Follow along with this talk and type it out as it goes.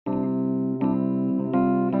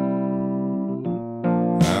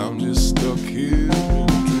here in a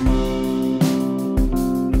dream.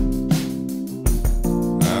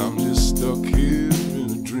 I'm just stuck here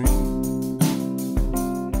in a dream.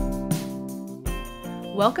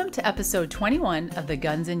 Welcome to episode 21 of the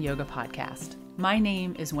Guns and Yoga podcast. My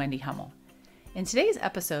name is Wendy Hummell. In today's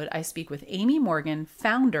episode, I speak with Amy Morgan,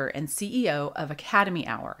 founder and CEO of Academy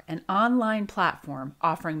Hour, an online platform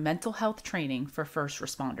offering mental health training for first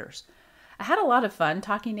responders. I had a lot of fun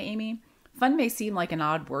talking to Amy. Fun may seem like an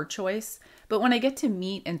odd word choice, but when I get to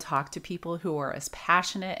meet and talk to people who are as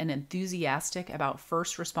passionate and enthusiastic about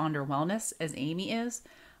first responder wellness as Amy is,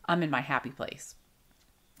 I'm in my happy place.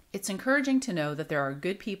 It's encouraging to know that there are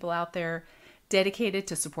good people out there dedicated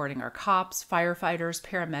to supporting our cops, firefighters,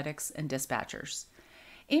 paramedics, and dispatchers.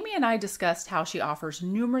 Amy and I discussed how she offers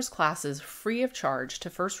numerous classes free of charge to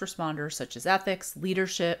first responders such as ethics,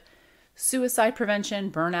 leadership, suicide prevention,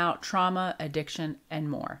 burnout, trauma, addiction, and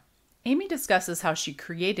more. Amy discusses how she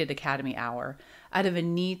created Academy Hour out of a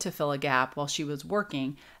need to fill a gap while she was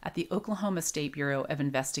working at the Oklahoma State Bureau of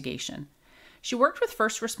Investigation. She worked with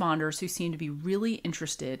first responders who seemed to be really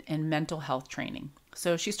interested in mental health training.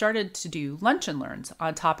 So she started to do lunch and learns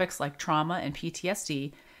on topics like trauma and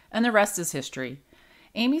PTSD, and the rest is history.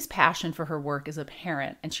 Amy's passion for her work is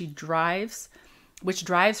apparent, and which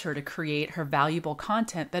drives her to create her valuable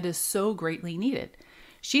content that is so greatly needed.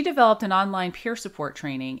 She developed an online peer support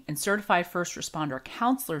training and certified first responder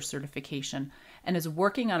counselor certification and is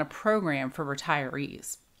working on a program for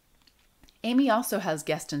retirees. Amy also has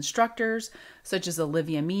guest instructors such as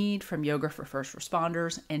Olivia Mead from Yoga for First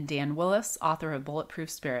Responders and Dan Willis, author of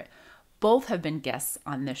Bulletproof Spirit. Both have been guests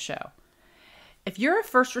on this show. If you're a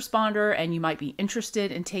first responder and you might be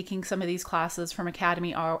interested in taking some of these classes from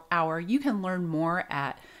Academy Hour, you can learn more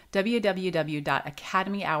at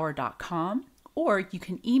www.academyhour.com, or you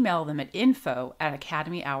can email them at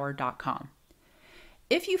info@academyhour.com.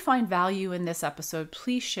 If you find value in this episode,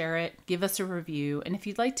 please share it, give us a review, and if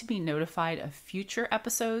you'd like to be notified of future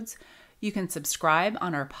episodes, you can subscribe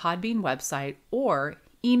on our Podbean website or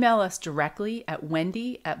email us directly at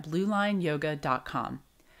wendy@bluelineyoga.com.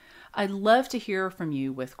 I'd love to hear from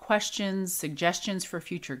you with questions, suggestions for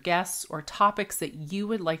future guests, or topics that you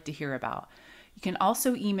would like to hear about. You can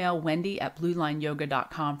also email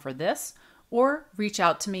wendy@bluelineyoga.com for this, or reach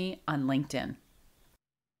out to me on LinkedIn.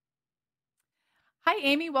 Hi,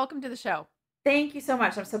 Amy. Welcome to the show. Thank you so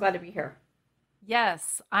much. I'm so glad to be here.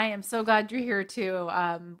 Yes, I am so glad you're here too.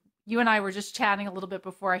 You and I were just chatting a little bit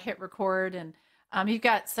before I hit record, and you've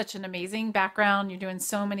got such an amazing background. You're doing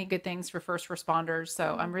so many good things for first responders.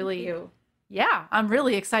 So I'm really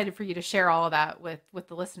excited for you to share all of that with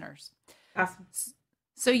the listeners. Awesome.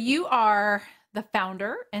 So you are the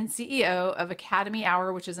founder and CEO of Academy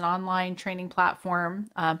Hour, which is an online training platform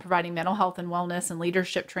providing mental health and wellness and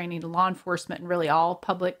leadership training to law enforcement and really all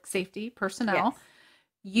public safety personnel. Yes.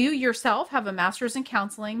 You yourself have a master's in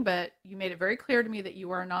counseling, but you made it very clear to me that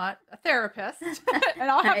you are not a therapist. And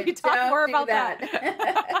I'll have you talk more about that.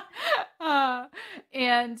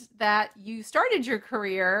 And that you started your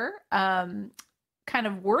career kind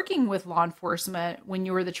of working with law enforcement when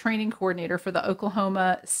you were the training coordinator for the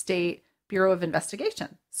Oklahoma State Bureau of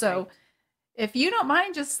Investigation. So right. If you don't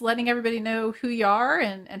mind just letting everybody know who you are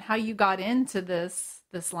and how you got into this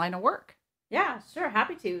line of work. Yeah, sure.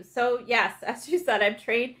 Happy to. So yes, as you said, I've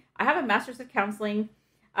trained, I have a master's of counseling,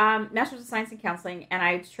 master's of science in counseling, and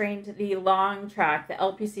I trained the long track, the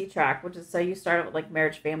LPC track, which is, so you start with like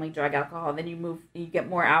marriage, family, drug, alcohol, then you get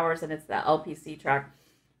more hours and it's the LPC track,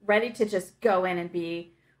 ready to just go in and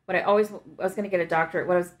be what I was going to get a doctorate.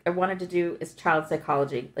 What I wanted to do is child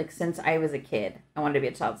psychology. Like since I was a kid, I wanted to be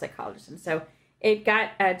a child psychologist. And so it got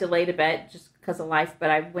delayed a bit just because of life, but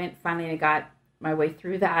I went finally and got my way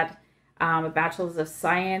through that. A bachelor's of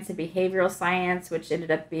science and behavioral science, which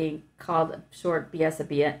ended up being called short BS, a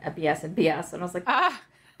BS and BS. And I was like,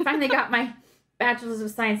 finally got my bachelor's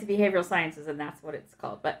of science and behavioral sciences, and that's what it's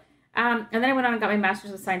called. But and then I went on and got my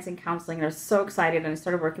master's of science in counseling, and I was so excited, and I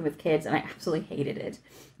started working with kids, and I absolutely hated it.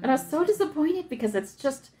 And I was so disappointed because I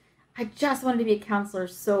just wanted to be a counselor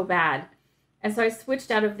so bad. And so I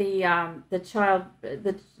switched out of the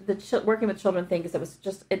working with children thing because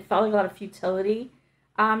it felt like a lot of futility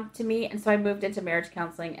to me. And so I moved into marriage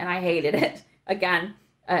counseling, and I hated it. Again,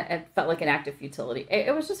 it felt like an act of futility.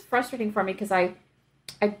 It was just frustrating for me because I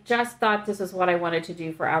just thought this was what I wanted to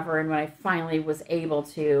do forever. And when I finally was able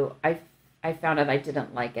to, I found out I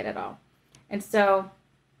didn't like it at all. And so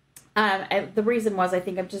the reason was I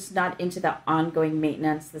think I'm just not into the ongoing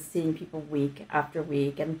maintenance, the seeing people week after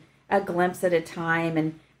week and a glimpse at a time.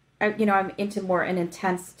 And, I'm into more an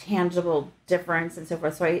intense, tangible difference and so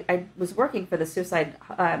forth. So I was working for the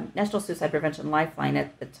National Suicide Prevention Lifeline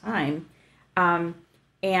at the time.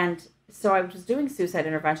 And so I was doing suicide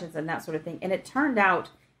interventions and that sort of thing. And it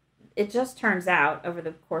just turns out over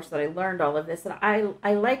the course that I learned all of this, that I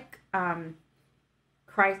like,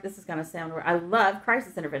 crisis. This is going to sound weird. I love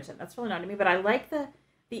crisis intervention. That's really not to me, but I like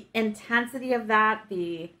the intensity of that.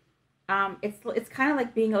 It's kind of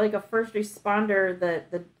like being like a first responder,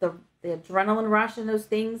 the adrenaline rush and those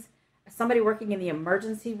things. Somebody working in the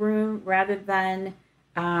emergency room rather than,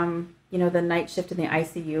 the night shift in the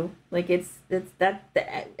ICU. Like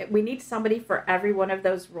we need somebody for every one of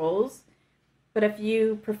those roles. But if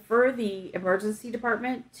you prefer the emergency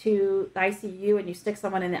department to the ICU and you stick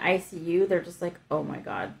someone in the ICU, they're just like, oh my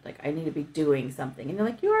God, like I need to be doing something. And you're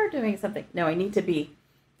like, you are doing something. No, I need to be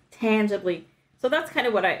tangibly. So that's kind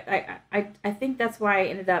of what I think that's why I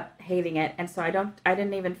ended up hating it. And so I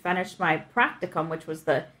didn't even finish my practicum, which was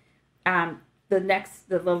the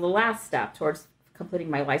last step towards completing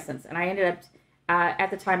my license. And I ended up,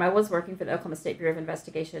 at the time I was working for the Oklahoma State Bureau of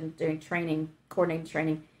Investigation, doing coordinating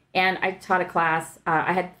training. And I taught a class.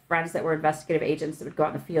 I had friends that were investigative agents that would go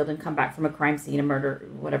out in the field and come back from a crime scene, a murder,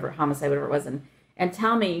 whatever, homicide, whatever it was, and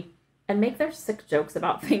tell me and make their sick jokes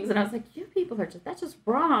about things. And I was like, you people that's just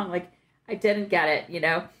wrong. Like I didn't get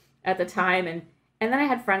it, at the time. And then I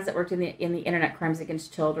had friends that worked in the Internet Crimes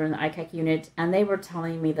Against Children, the ICAC unit, and they were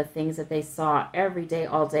telling me the things that they saw every day,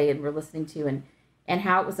 all day, and were listening to, and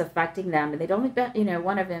how it was affecting them. And they'd only been,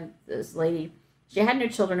 one of them, this lady. She had no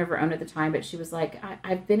children of her own at the time, but she was like,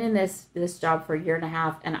 I've been in this job for a year and a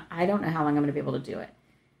half, and I don't know how long I'm going to be able to do it.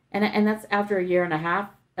 And that's after a year and a half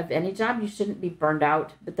of any job. You shouldn't be burned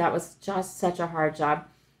out, but that was just such a hard job.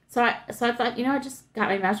 So I thought, I just got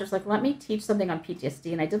my master's, like, let me teach something on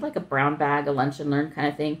PTSD. And I did like a brown bag, a lunch and learn kind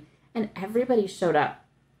of thing. And everybody showed up.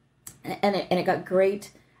 And it got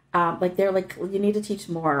great. They're like, you need to teach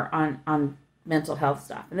more on mental health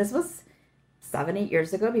stuff. And this was 7-8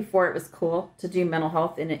 years ago, before it was cool to do mental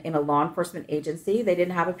health in a law enforcement agency. They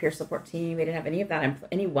didn't have a peer support team. They didn't have any of that,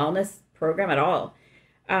 any wellness program at all.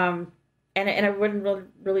 And I wouldn't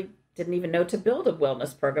really didn't even know to build a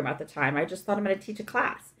wellness program at the time. I just thought I'm going to teach a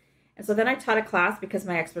class. And so then I taught a class, because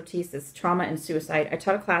my expertise is trauma and suicide. I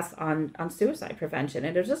taught a class on suicide prevention.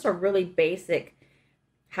 And there's just a really basic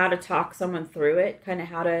how to talk someone through it, kind of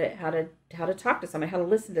how to talk to someone, how to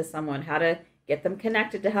listen to someone, how to get them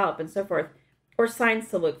connected to help and so forth. Or signs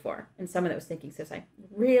to look for in someone that was thinking suicide.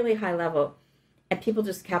 Really high level. And people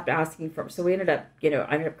just kept asking for, so we ended up, I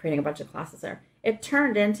ended up creating a bunch of classes there. It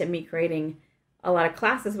turned into me creating a lot of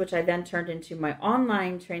classes, which I then turned into my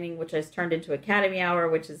online training, which has turned into Academy Hour,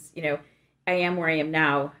 which is, I am where I am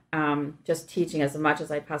now, just teaching as much as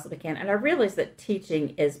I possibly can. And I realized that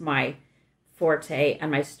teaching is my forte and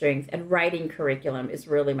my strength, and writing curriculum is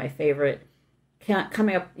really my favorite.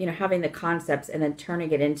 Coming up, having the concepts and then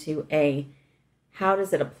turning it into how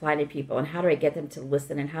does it apply to people, and how do I get them to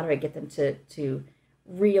listen, and how do I get them to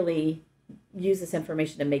really use this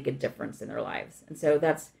information to make a difference in their lives. And so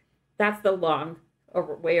that's the long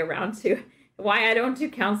way around to why I don't do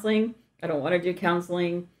counseling. I don't want to do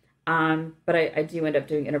counseling, but I do end up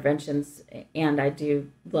doing interventions, and I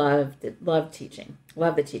do love teaching.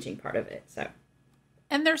 Love the teaching part of it. So,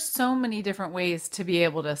 and there's so many different ways to be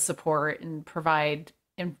able to support and provide,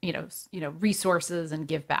 and resources and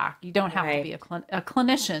give back. You don't have to be a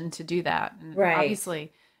clinician to do that. And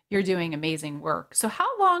obviously you're doing amazing work. So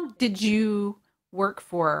how long did you work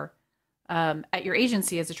for at your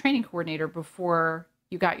agency as a training coordinator before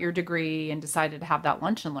you got your degree and decided to have that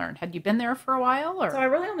lunch and learn? Had you been there for a while? Or? So I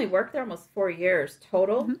really only worked there almost 4 years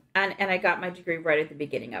total. Mm-hmm. And I got my degree right at the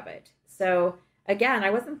beginning of it. So again,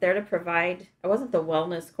 I wasn't there to provide, I wasn't the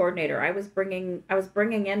wellness coordinator. I was bringing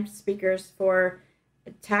in speakers for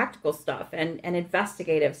tactical stuff and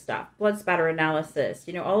investigative stuff, blood spatter analysis,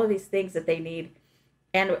 all of these things that they need.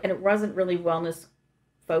 And it wasn't really wellness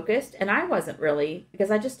focused. And I wasn't really, because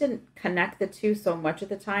I just didn't connect the two so much at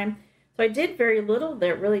the time. So I did very little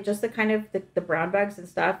there, really just the kind of the brown bags and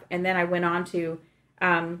stuff. And then I went on to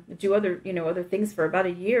do other things for about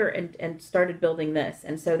a year and started building this.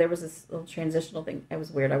 And so there was this little transitional thing. It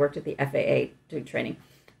was weird. I worked at the FAA doing training,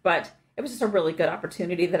 but it was just a really good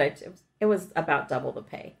opportunity that it was about double the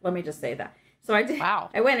pay. Let me just say that. So I did. Wow.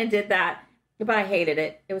 I went and did that, but I hated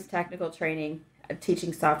it. It was technical training,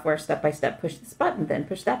 teaching software step by step, push this button, then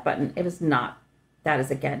push that button. It was not, that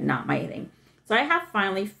is again, not my thing. So I have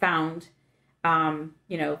finally found, 5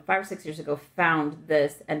 or 6 years ago, found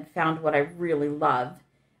this and found what I really love,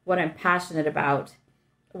 what I'm passionate about,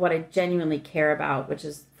 what I genuinely care about, which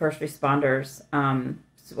is first responders.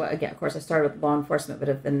 So again, of course, I started with law enforcement, but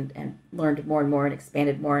have then and learned more and more and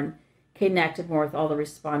expanded more and connected more with all the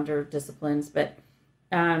responder disciplines. But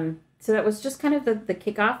So that was just kind of the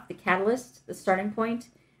kickoff, the catalyst, the starting point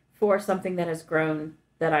for something that has grown,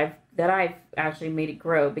 that I've actually made it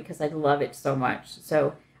grow because I love it so much.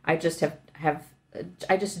 So I just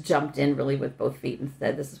I just jumped in really with both feet and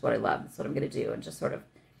said, this is what I love. This is what I'm going to do. And just sort of,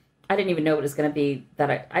 I didn't even know it was going to be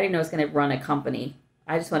that I didn't know it was going to run a company.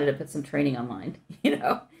 I just wanted to put some training online,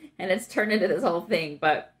 and it's turned into this whole thing,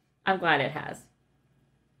 but I'm glad it has.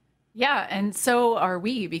 Yeah, and so are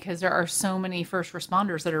we, because there are so many first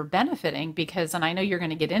responders that are benefiting because, and I know you're going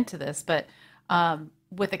to get into this, but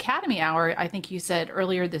with Academy Hour, I think you said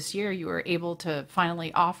earlier this year you were able to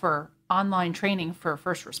finally offer online training for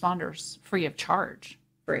first responders free of charge.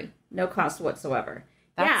 Free, no cost whatsoever.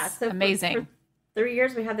 That's amazing. For 3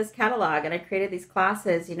 years we had this catalog, and I created these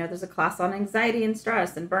classes. There's a class on anxiety and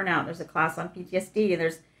stress and burnout. There's a class on PTSD,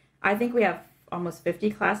 and I think we have almost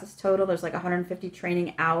 50 classes total. There's like 150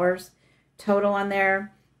 training hours total on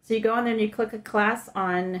there. So you go on there and you click a class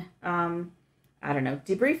on,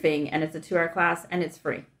 debriefing, and it's a 2-hour class and it's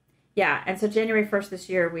free. Yeah. And so January 1st this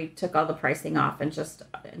year, we took all the pricing off and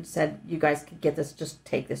said, you guys could get this, just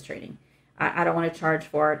take this training. I don't want to charge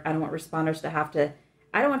for it. I don't want responders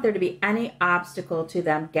I don't want there to be any obstacle to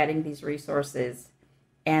them getting these resources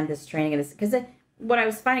and this training. And because what I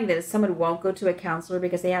was finding that if someone won't go to a counselor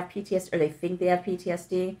because they have PTSD or they think they have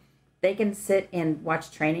PTSD, they can sit and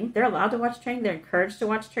watch training. They're allowed to watch training. They're encouraged to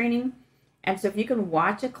watch training. And so if you can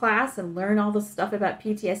watch a class and learn all the stuff about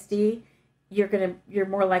PTSD, you're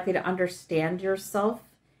more likely to understand yourself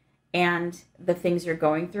and the things you're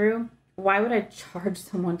going through. Why would I charge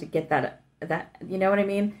someone to get that, you know what I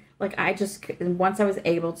mean? Like once I was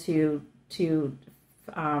able to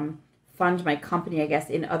fund my company, I guess,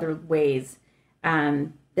 in other ways,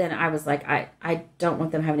 then I was like, I don't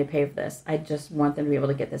want them having to pay for this. I just want them to be able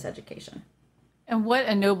to get this education. And what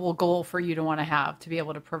a noble goal for you to want to have, to be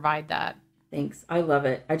able to provide that. Thanks. I love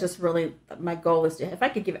it. I just really, my goal is if I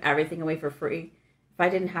could give everything away for free, if I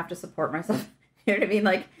didn't have to support myself, you know what I mean?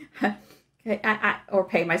 Like, or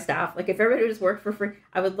pay my staff. Like if everybody just worked for free,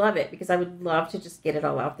 I would love it because I would love to just get it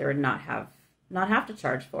all out there and not have to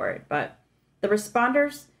charge for it. But the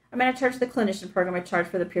responders, I charge the clinician program, I charge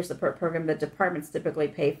for the peer support program that departments typically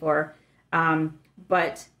pay for.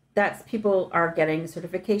 But that's, people are getting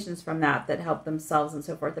certifications from that help themselves and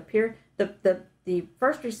so forth. The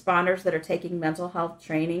first responders that are taking mental health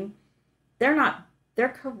training, their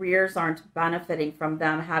careers aren't benefiting from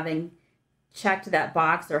them having checked that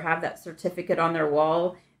box or have that certificate on their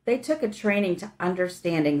wall. They took a training to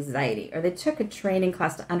understand anxiety, or they took a training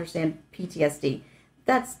class to understand PTSD.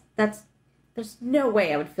 There's no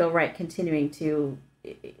way I would feel right continuing to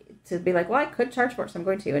be like, well, I could charge for it, so I'm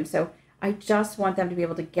going to. And so I just want them to be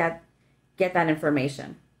able to get that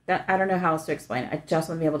information. I don't know how else to explain it. I just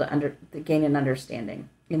want to be able to gain an understanding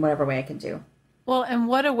in whatever way I can do. Well, and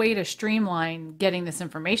what a way to streamline getting this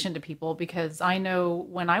information to people, because I know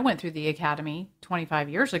when I went through the academy 25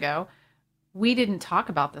 years ago, we didn't talk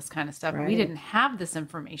about this kind of stuff. Right. We didn't have this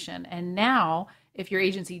information. And now if your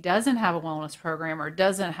agency doesn't have a wellness program or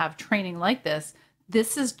doesn't have training like this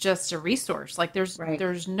is just a resource. Like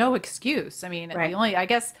there's no excuse. I mean,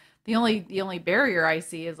 the only barrier I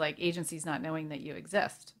see is like agencies not knowing that you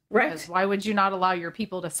exist. Right. Because why would you not allow your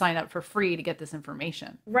people to sign up for free to get this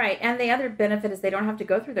information? Right. And the other benefit is they don't have to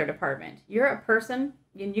go through their department. You're a person,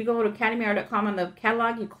 and you go to academyhour.com on the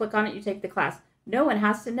catalog, you click on it, you take the class. No one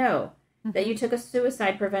has to know that you took a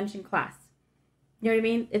suicide prevention class. You know what I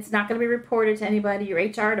mean? It's not going to be reported to anybody. Your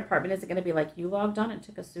HR department isn't going to be like, you logged on and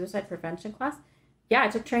took a suicide prevention class? Yeah, I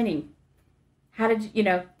took training. How did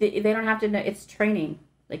they don't have to know. It's training.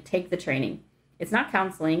 Like, take the training. It's not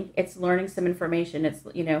counseling. It's learning some information. It's,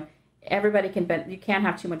 everybody you can't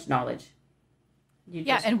have too much knowledge.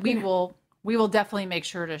 We will definitely make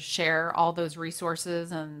sure to share all those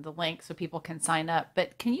resources and the links so people can sign up.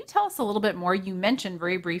 But can you tell us a little bit more? You mentioned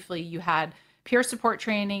very briefly you had peer support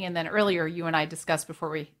training, and then earlier you and I discussed before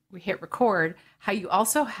we hit record how you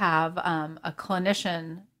also have a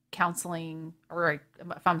clinician counseling, or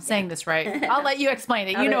if I'm saying this right, I'll let you explain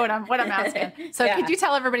it. You know what I'm asking. So Could you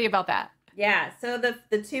tell everybody about that? Yeah. So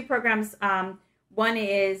the two programs, one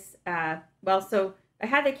is, so I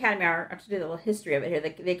had the Academy Hour. I have to do a little history of it here.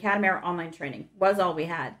 The Academy Hour online training was all we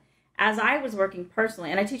had. As I was working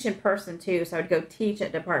personally, and I teach in person too, so I would go teach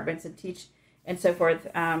at departments and teach and so forth.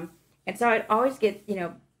 And so I'd always get,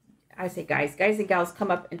 I say guys and gals come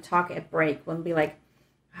up and talk at break and be like,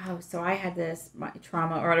 oh, so I had my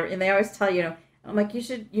trauma or whatever. And they always tell I'm like, you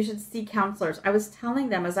should see counselors. I was telling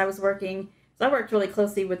them as I was working, so I worked really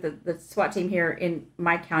closely with the SWAT team here in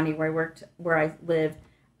my county where I live.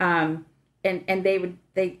 And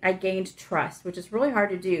I gained trust, which is really hard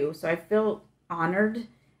to do. So I feel honored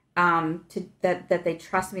that they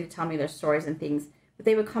trust me to tell me their stories and things. But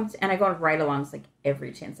they would come to, and I go on ride-alongs like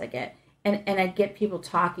every chance I get. And I get people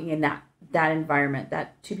talking in that environment,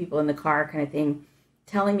 that two people in the car kind of thing,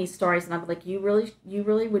 telling me stories. And I'm like, you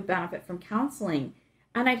really would benefit from counseling.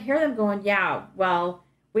 And I'd hear them going, yeah, well,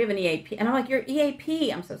 we have an EAP. And I'm like, your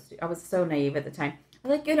EAP? I was so naive at the time. I'm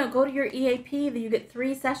like, go to your EAP, then you get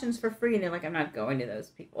 3 sessions for free. And they're like, I'm not going to those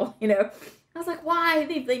people, I was like, why?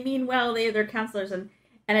 They mean well, they're counselors. And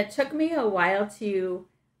it took me a while to,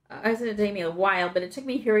 I was going to take me a while, but it took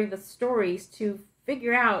me hearing the stories to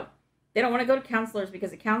figure out they don't want to go to counselors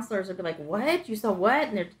because the counselors would be like, what? You saw what?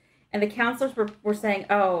 And the counselors were saying,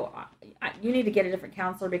 oh, you need to get a different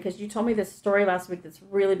counselor because you told me this story last week that's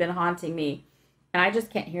really been haunting me. And I just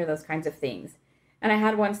can't hear those kinds of things. And I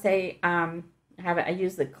had one say, I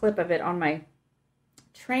used the clip of it on my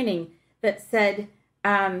training that said,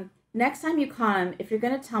 next time you come, if you're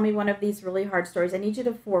going to tell me one of these really hard stories, I need you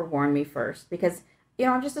to forewarn me first because,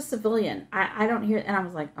 I'm just a civilian. I don't hear. And I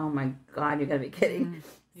was like, oh my God, you got to be kidding.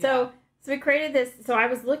 Yeah. So we created this. So I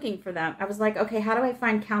was looking for them. I was like, okay, how do I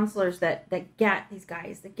find counselors that get these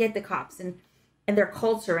guys, that get the cops and their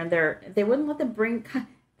culture and they wouldn't let them bring,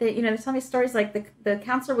 they tell me stories like the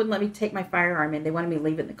counselor wouldn't let me take my firearm in. They wanted me to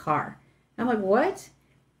leave it in the car. I'm like, what?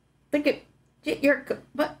 What?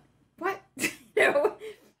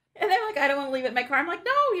 And they're like, I don't want to leave it in my car. I'm like,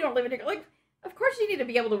 no, you don't leave it in your car. Like, of course you need to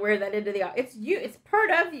be able to wear that into the, it's you, it's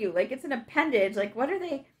part of you. Like, it's an appendage. Like, what are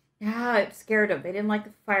they? Yeah, it scared them. They didn't like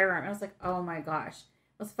the firearm. I was like, oh my gosh,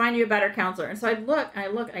 let's find you a better counselor. And so I'd look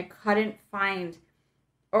and I couldn't find,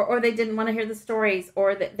 or they didn't want to hear the stories,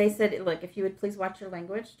 or they said, look, if you would please watch your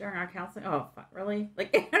language during our counseling. Oh, really?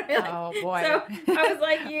 Like, oh boy. So I was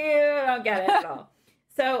like, you don't get it at all.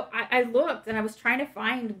 So I looked and I was trying to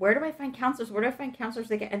find, where do I find counselors? Where do I find counselors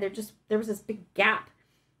that get, and there was this big gap.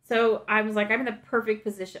 So I was like, I'm in the perfect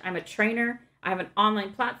position. I'm a trainer. I have an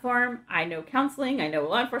online platform. I know counseling. I know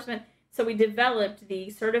law enforcement. So we developed the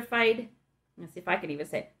certified, let's see if I can even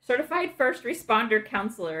say, certified first responder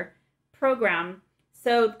counselor program.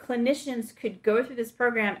 So clinicians could go through this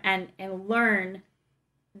program and learn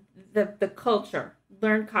the culture,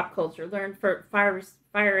 learn cop culture, learn for fire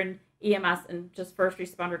and EMS and just first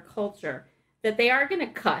responder culture, that they are going to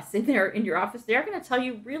cuss in your office. They are going to tell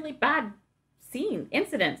you really bad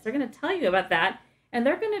incidents. They're going to tell you about that, and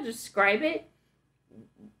they're going to describe it,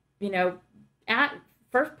 at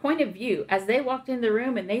first point of view. As they walked in the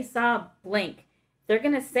room and they saw blank, they're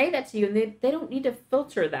going to say that to you, and they don't need to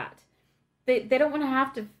filter that. They don't want to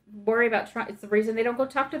have to worry about it's the reason they don't go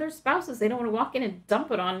talk to their spouses. They don't want to walk in and dump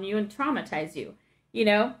it on you and traumatize you,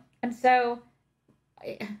 And so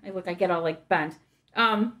I get all like bent.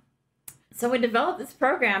 So we developed this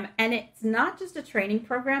program, and it's not just a training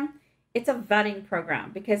program. It's a vetting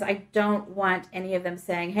program, because I don't want any of them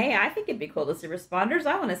saying, hey, I think it'd be cool to see responders.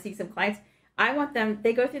 I want to see some clients. I want them,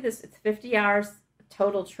 they go through this, it's 50 hours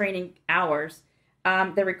total training hours.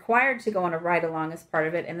 They're required to go on a ride-along as part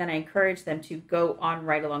of it, and then I encourage them to go on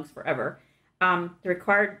ride-alongs forever.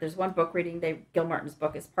 There's one book reading, Gil Martin's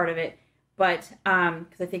book is part of it, but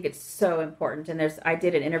because I think it's so important. And I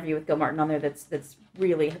did an interview with Gil Martin on there that's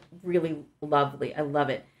really, really lovely. I love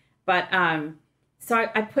it. But so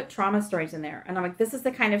I put trauma stories in there, and I'm like, this is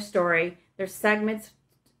the kind of story. There's segments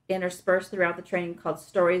interspersed throughout the training called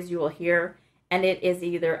Stories You Will Hear. And it is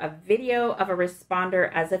either a video of a responder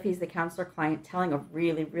as if he's the counselor client telling a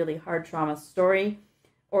really, really hard trauma story,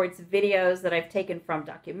 or it's videos that I've taken from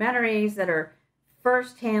documentaries that are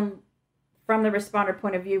firsthand from the responder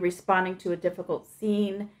point of view, responding to a difficult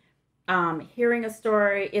scene, hearing a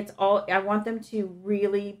story. It's all, I want them to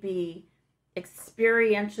really be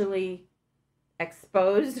experientially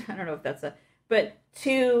exposed. I don't know if that's but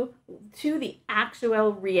to the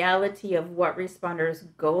actual reality of what responders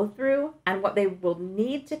go through and what they will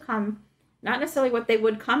need to come, not necessarily what they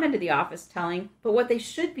would come into the office telling, but what they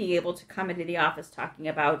should be able to come into the office talking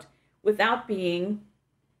about without being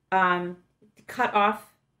cut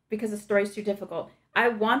off because the story's too difficult. I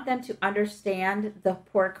want them to understand the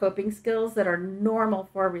poor coping skills that are normal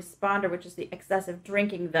for a responder, which is the excessive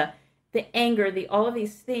drinking, the anger, all of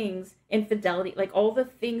these things, infidelity, like all the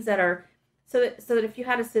things that are, so that if you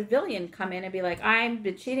had a civilian come in and be like, I've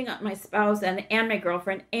been cheating on my spouse and my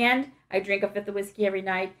girlfriend, and I drink a fifth of whiskey every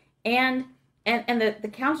night, and the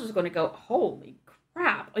counselor's going to go, holy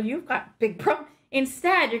crap, you've got big problems.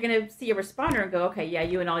 Instead, you're going to see a responder and go, okay, yeah,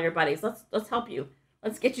 you and all your buddies, let's help you.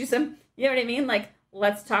 Let's get you some, you know what I mean? Like,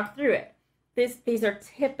 let's talk through it. These are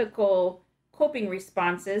typical coping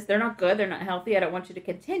responses. They're not good. They're not healthy. I don't want you to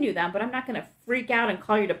continue them, but I'm not going to freak out and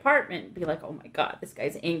call your department and be like, oh my God, this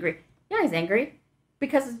guy's angry. Yeah, he's angry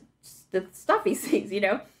because the stuff he sees, you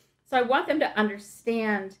know? So I want them to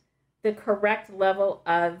understand the correct level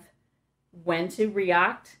of when to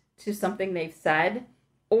react to something they've said,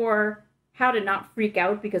 or how to not freak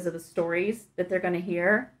out because of the stories that they're going to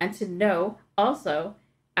hear, and to know also,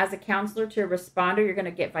 as a counselor to a responder, you're going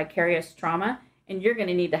to get vicarious trauma, and you're going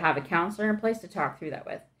to need to have a counselor in place to talk through that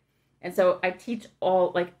with. And so I teach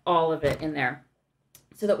all of it in there,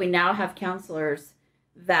 so that we now have counselors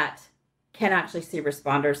that can actually see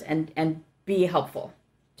responders and be helpful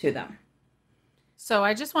to them. So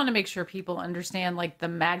I just want to make sure people understand like the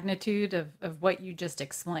magnitude of what you just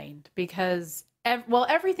explained, because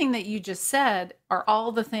everything that you just said are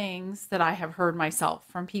all the things that I have heard myself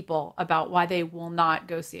from people about why they will not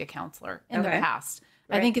go see a counselor in the past.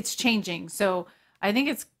 Right. I think it's changing. So I think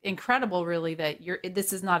it's incredible really that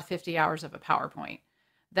this is not 50 hours of a PowerPoint,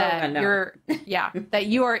 that that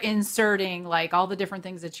you are inserting like all the different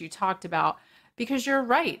things that you talked about. Because you're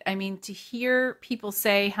right. I mean, to hear people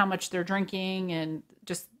say how much they're drinking and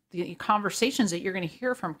just the conversations that you're going to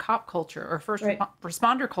hear from cop culture or first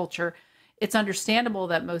responder culture, it's understandable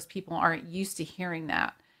that most people aren't used to hearing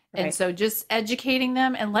that. Right. And so just educating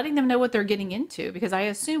them and letting them know what they're getting into, because I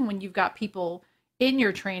assume when you've got people in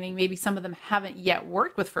your training, maybe some of them haven't yet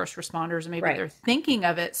worked with first responders, and maybe they're thinking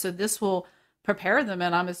of it. So this will prepare them.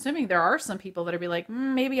 And I'm assuming there are some people that'll be like,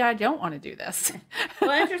 maybe I don't want to do this.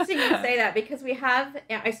 Well, interesting you say that, because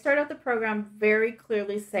I start out the program very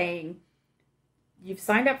clearly saying, you've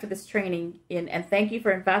signed up for this training and thank you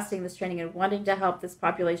for investing in this training and wanting to help this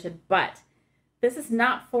population. But this is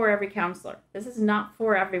not for every counselor. This is not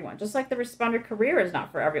for everyone. Just like the responder career is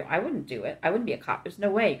not for everyone. I wouldn't do it. I wouldn't be a cop. There's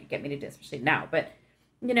no way you could get me to do it, especially now. But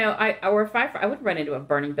you know, I wouldn't run into a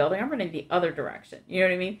burning building. I'm running the other direction. You know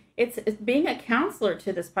what I mean? It's being a counselor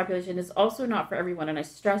to this population is also not for everyone. And I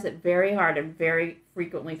stress it very hard and very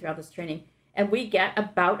frequently throughout this training. And we get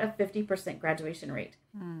about a 50% graduation rate.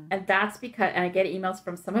 And that's because, and I get emails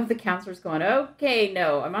from some of the counselors going, okay,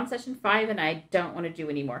 no, I'm on session 5 and I don't want to do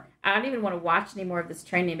anymore. I don't even want to watch any more of this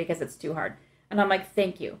training because it's too hard. And I'm like,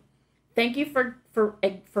 thank you. Thank you for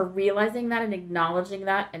realizing that and acknowledging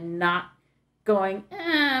that, and not going,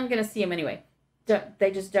 I'm going to see them anyway.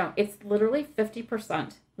 They just don't. It's literally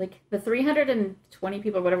 50%. Like the 320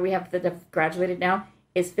 people, whatever we have that have graduated now,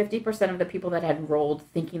 is 50% of the people that had enrolled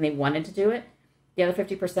thinking they wanted to do it. The other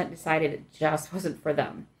 50% decided it just wasn't for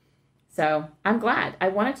them. So I'm glad. I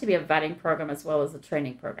want it to be a vetting program as well as a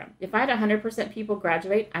training program. If I had 100% people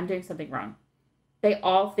graduate, I'm doing something wrong. They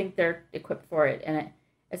all think they're equipped for it. And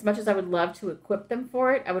as much as I would love to equip them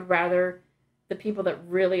for it, I would rather the people that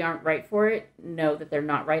really aren't right for it know that they're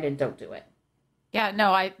not right and don't do it. Yeah,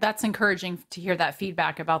 no, that's encouraging to hear that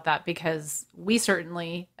feedback about that, because we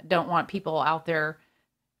certainly don't want people out there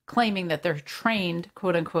claiming that they're trained,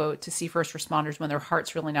 quote unquote, to see first responders when their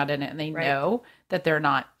heart's really not in it and they know that they're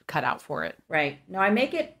not cut out for it. Right. No, I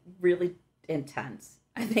make it really intense.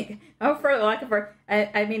 I think, for lack of word,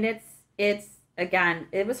 I mean, it's again,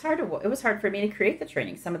 it was hard for me to create the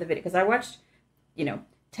training, some of the video, because I watched,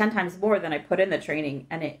 10 times more than I put in the training,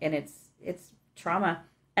 and it's trauma.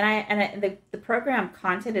 And the program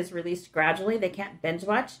content is released gradually. They can't binge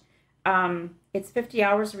watch. It's 50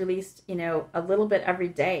 hours released, a little bit every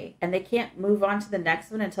day, and they can't move on to the next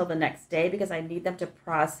one until the next day, because I need them to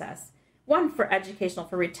process. One, for educational,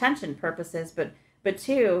 for retention purposes, but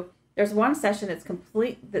two, there's one session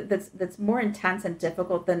that's more intense and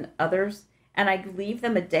difficult than others, and I leave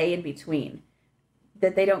them a day in between,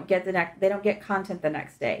 that they don't get content the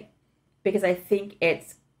next day, because I think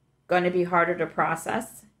it's going to be harder to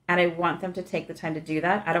process, and I want them to take the time to do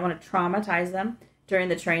that. I don't want to traumatize them during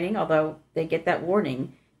the training, although they get that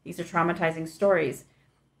warning. These are traumatizing stories.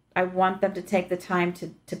 I want them to take the time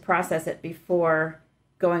to process it before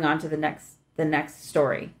going on to the next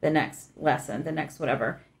story, the next lesson, the next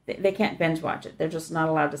whatever. They can't binge watch it. They're just not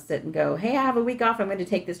allowed to sit and go, hey, I have a week off, I'm going to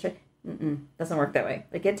take this training. Doesn't work that way.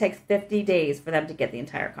 Like, it takes 50 days for them to get the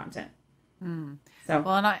entire content. So,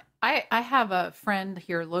 well, and I have a friend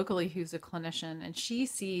here locally who's a clinician, and she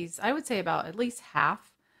sees, I would say, about at least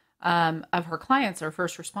half of her clients are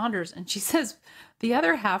first responders, and she says the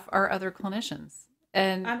other half are other clinicians.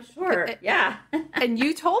 And I'm sure, yeah. And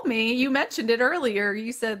you mentioned it earlier.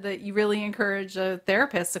 You said that you really encourage a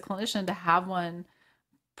therapist, a clinician, to have one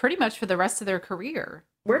pretty much for the rest of their career.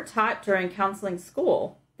 We're taught during counseling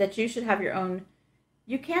school that you should have your own.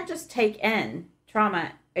 You can't just take in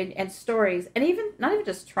trauma and stories, and not even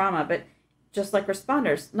just trauma, but just like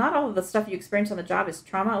responders. Not all of the stuff you experience on the job is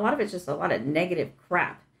trauma. A lot of it's just a lot of negative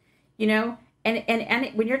crap, And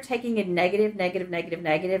when you're taking in negative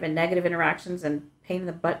and negative interactions and pain in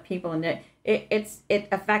the butt people, and it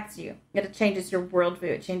affects you. It changes your worldview.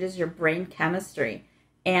 It changes your brain chemistry.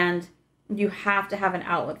 And you have to have an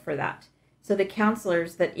outlet for that. So the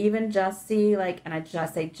counselors that even just see, like, and I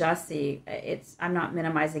just say just see, I'm not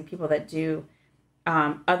minimizing people that do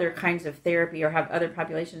other kinds of therapy or have other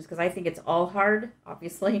populations, because I think it's all hard,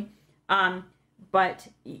 obviously. But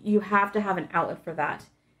you have to have an outlet for that.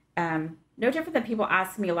 No different than people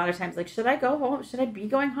ask me a lot of times, like, should I go home? Should I be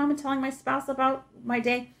going home and telling my spouse about my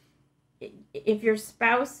day? If your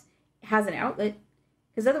spouse has an outlet,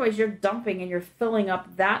 because otherwise you're dumping and you're filling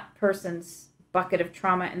up that person's bucket of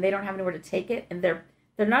trauma, and they don't have anywhere to take it, and they're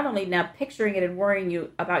not only now picturing it and worrying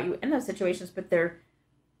you about you in those situations, but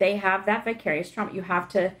they have that vicarious trauma. You have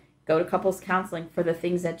to go to couples counseling for the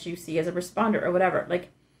things that you see as a responder or whatever. Like,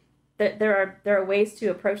 there are ways to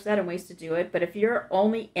approach that and ways to do it. But if you're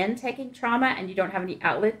only intaking trauma and you don't have any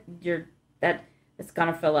outlet, it's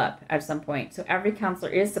gonna fill up at some point. So every counselor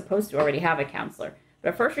is supposed to already have a counselor, but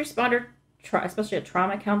a first responder, especially a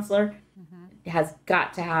trauma counselor, has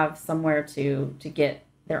got to have somewhere to get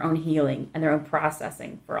their own healing and their own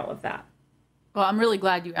processing for all of that. Well, I'm really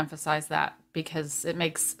glad you emphasized that, because it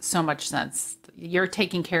makes so much sense. You're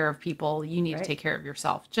taking care of people. You need to take care of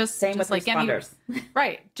yourself. Same with like responders.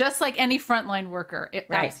 Right. Just like any frontline worker.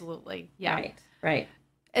 Absolutely. Yeah. Right.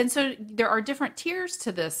 And so there are different tiers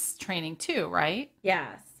to this training too, right?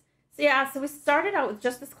 Yes. So we started out with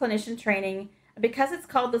just this clinician training, because it's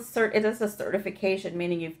called it is a certification,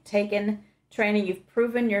 meaning you've taken training, you've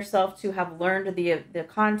proven yourself to have learned the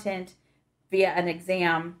content via an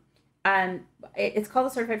exam. And it's called a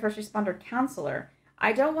certified first responder counselor.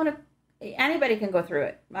 Anybody can go through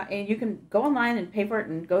it. And you can go online and pay for it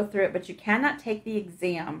and go through it, but you cannot take the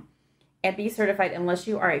exam and be certified unless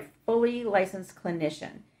you are a fully licensed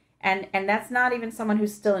clinician. And that's not even someone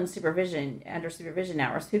who's still in supervision, under supervision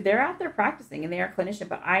hours, who they're out there practicing and they are a clinician,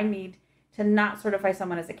 but I need to not certify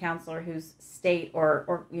someone as a counselor whose state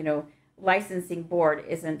or licensing board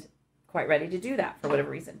isn't quite ready to do that for whatever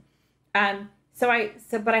reason.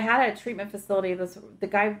 But I had a treatment facility. The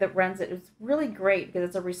guy that runs it was really great, because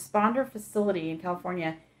it's a responder facility in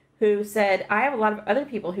California, who said, I have a lot of other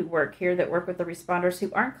people who work here that work with the responders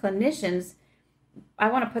who aren't clinicians. I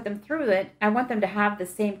want to put them through it. I want them to have the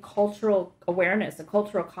same cultural awareness and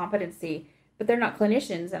cultural competency, but they're not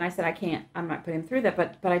clinicians. And I said, I'm not putting them through that.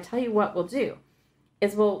 But I tell you what we'll do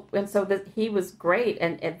is he was great.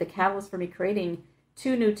 And the catalyst for me creating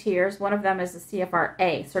 2 new tiers. One of them is the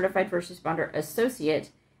CFRA, Certified First Responder Associate,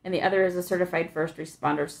 and the other is a Certified First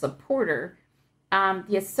Responder Supporter.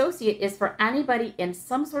 The associate is for anybody in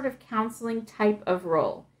some sort of counseling type of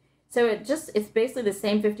role. So it's basically the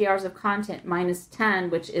same 50 hours of content minus 10,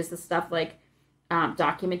 which is the stuff like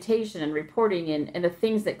documentation and reporting and the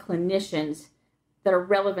things that clinicians that are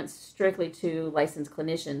relevant strictly to licensed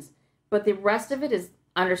clinicians. But the rest of it is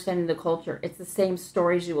understanding the culture. It's the same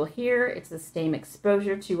stories you will hear. It's the same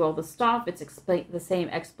exposure to all the stuff. It's the same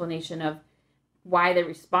explanation of why they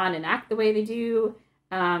respond and act the way they do.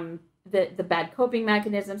 The bad coping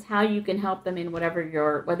mechanisms, how you can help them in whether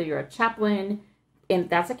you're a chaplain, and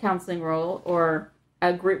that's a counseling role, or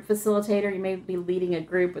a group facilitator. You may be leading a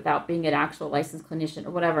group without being an actual licensed clinician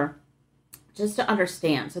or whatever, just to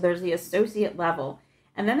understand. So there's the associate level,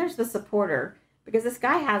 and then there's the supporter, because this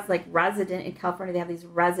guy has in California, they have these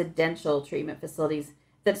residential treatment facilities.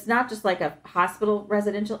 That's not just like a hospital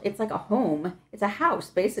residential. It's like a home. It's a house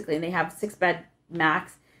basically, and they have 6-bed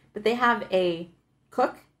max, but they have a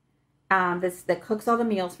cook that cooks all the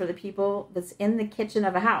meals for the people that's in the kitchen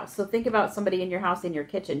of a house. So think about somebody in your house, in your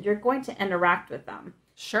kitchen. You're going to interact with them.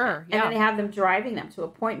 Sure. Yeah. And then they have them driving them to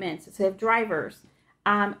appointments. So they have drivers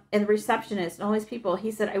and the receptionist and all these people.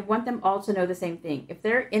 He said, I want them all to know the same thing. If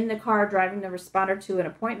they're in the car driving the responder to an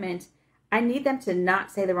appointment, I need them to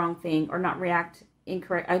not say the wrong thing or not react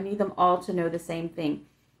incorrect. I need them all to know the same thing.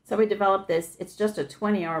 So we developed this. It's just a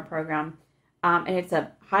 20-hour program, and it's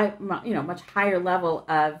a much higher level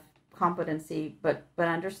of competency, but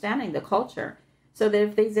understanding the culture. So that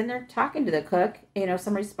if he's in there talking to the cook,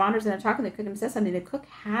 some responders in there talking to the cook and says something, the cook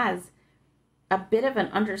has a bit of an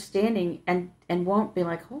understanding and won't be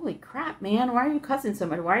like, holy crap, man, why are you cussing so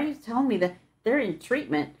much? Why are you telling me that they're in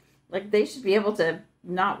treatment? Like, they should be able to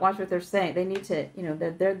not watch what they're saying. They need to,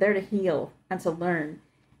 they're there to heal and to learn.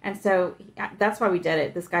 And so that's why we did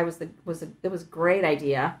it. This guy it was a great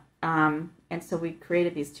idea. And so we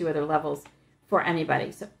created these 2 other levels for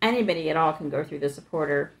anybody. So anybody at all can go through the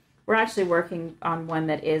supporter. We're actually working on one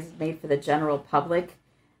that is made for the general public.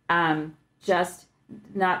 Just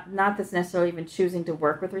not that's necessarily even choosing to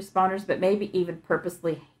work with responders, but maybe even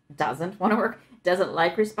purposely doesn't want to work, doesn't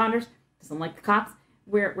like responders, doesn't like the cops.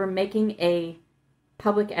 We're making a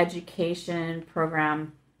public education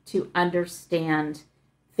program to understand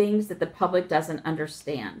things that the public doesn't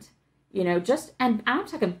understand. You know, and I'm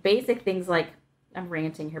talking basic things like, I'm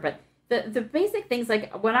ranting here, but the basic things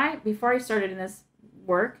like before I started in this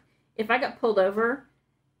work, if I got pulled over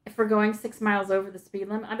for going 6 miles over the speed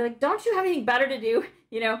limit, I'd be like, don't you have anything better to do?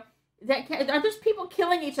 You know, there's people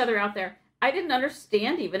killing each other out there. I didn't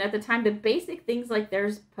understand even at the time the basic things like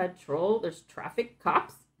there's patrol, there's traffic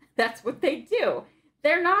cops. That's what they do.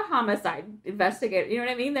 They're not homicide investigators. You know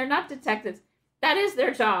what I mean? They're not detectives. That is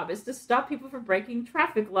their job, is to stop people from breaking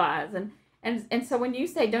traffic laws. And so when you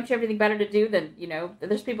say, don't you have anything better to do than, you know,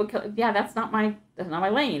 there's people killing, yeah, that's not my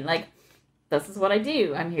lane. Like, this is what I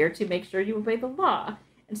do. I'm here to make sure you obey the law.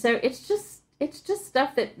 And so it's just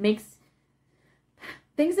stuff that makes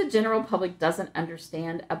things the general public doesn't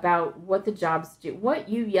understand about what the jobs do, what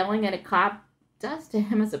you yelling at a cop does to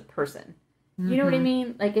him as a person. You know what I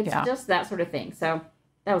mean? Like, it's just that sort of thing. So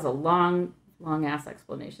that was a long ass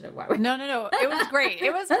explanation of why. No. It was great.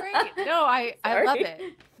 It was great. No, I love it.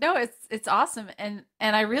 No, it's awesome. And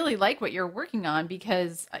I really like what you're working on,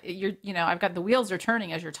 because I've got the wheels are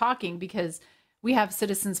turning as you're talking, because we have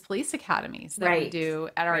citizens police academies that we do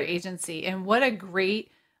at our agency. And what a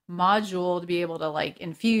great module to be able to like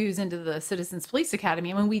infuse into the citizens police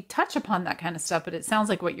academy. I mean, we touch upon that kind of stuff, but it sounds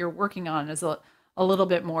like what you're working on is a little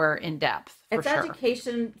bit more in depth. It's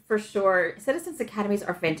education for sure. Citizens academies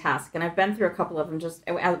are fantastic, and I've been through a couple of them. Just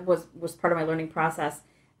was part of my learning process.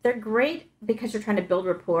 They're great because you're trying to build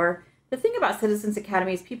rapport. The thing about citizens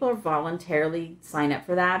academies, people are voluntarily sign up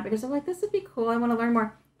for that because they're like, this would be cool. I want to learn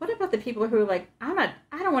more. What about the people who are like, I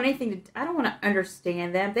don't want to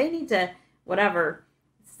understand them. They need to whatever.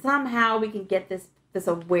 Somehow we can get this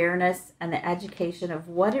awareness and the education of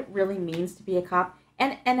what it really means to be a cop,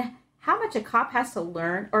 and how much a cop has to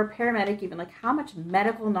learn, or a paramedic even, like how much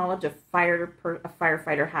medical knowledge a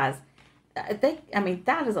firefighter has.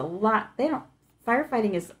 That is a lot.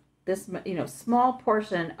 Firefighting is this, small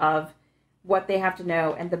portion of what they have to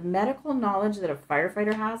know, and the medical knowledge that a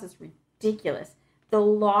firefighter has is ridiculous. The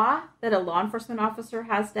law that a law enforcement officer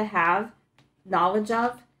has to have knowledge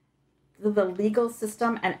of, the legal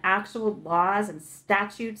system and actual laws and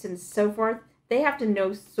statutes and so forth, they have to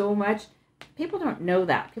know so much. People don't know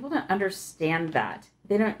that. People don't understand that.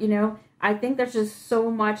 They don't, I think there's just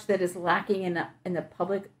so much that is lacking in the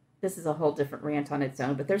public. This is a whole different rant on its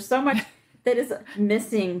own, but there's so much that is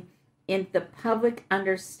missing in the public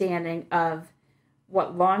understanding of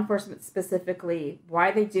what law enforcement specifically,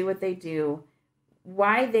 why they do what they do,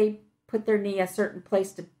 why they put their knee a certain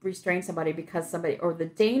place to restrain somebody because somebody, or the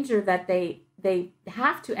danger that they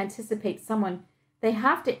have to anticipate someone. They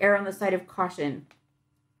have to err on the side of caution.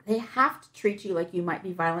 They have to treat you like you might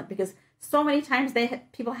be violent, because so many times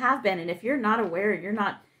people have been, and if you're not aware, you're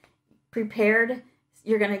not prepared,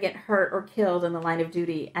 you're going to get hurt or killed in the line of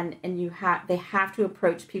duty, and they have to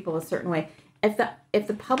approach people a certain way. If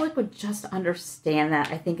the public would just understand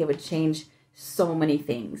that, I think it would change so many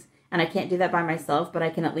things. And I can't do that by myself, but I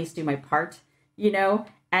can at least do my part,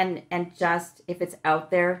 and just, if it's out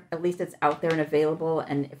there, at least it's out there and available.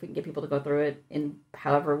 And if we can get people to go through it in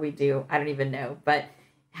however we do, I don't even know, but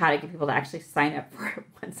how to get people to actually sign up for it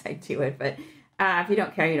once I do it. But if you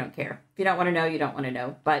don't care, you don't care. If you don't want to know, you don't want to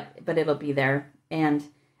know, but it'll be there. And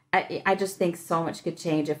I just think so much could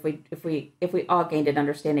change if we all gained an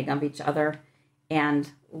understanding of each other and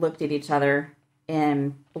looked at each other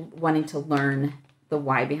and wanting to learn the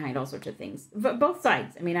why behind all sorts of things. But both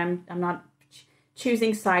sides. I mean, I'm not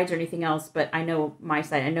choosing sides or anything else, but I know my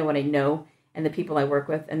side. I know what I know and the people I work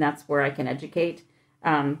with, and that's where I can educate.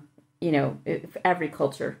 Every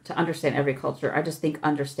culture, to understand every culture. I just think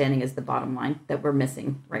understanding is the bottom line that we're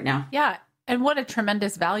missing right now. Yeah. And what a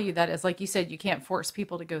tremendous value that is. Like you said, you can't force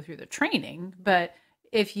people to go through the training, but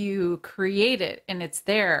if you create it and it's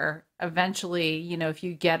there, eventually, if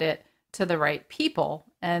you get it to the right people,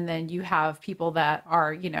 and then you have people that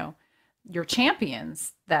are, your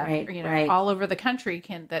champions that, right. all over the country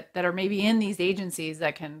that are maybe in these agencies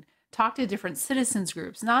that can talk to different citizens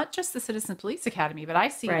groups, not just the Citizen Police Academy, but I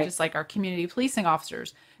see just like our community policing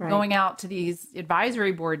officers going out to these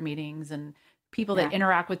advisory board meetings and people that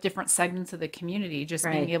interact with different segments of the community, just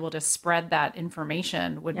being able to spread that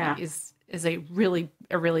information is a really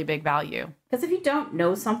big value. Because if you don't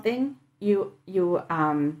know something, you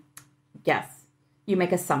guess. You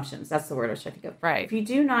make assumptions. That's the word I was trying to go. Right. If you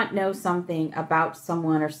do not know something about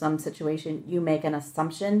someone or some situation, you make an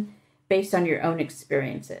assumption based on your own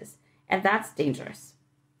experiences. And that's dangerous.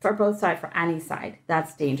 For both sides, for any side,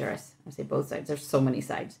 that's dangerous. I say both sides. There's so many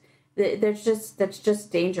sides. That's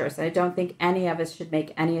just dangerous. And I don't think any of us should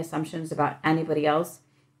make any assumptions about anybody else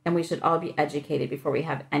and we should all be educated before we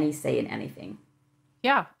have any say in anything.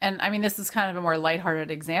 Yeah. And I mean, this is kind of a more lighthearted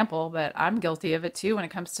example, but I'm guilty of it too when it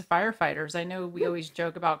comes to firefighters. I know we always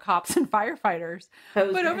joke about cops and firefighters,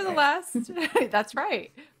 but over the last, that's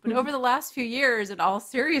right. But over the last few years, in all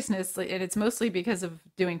seriousness, and it's mostly because of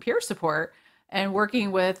doing peer support and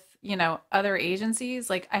working with, other agencies,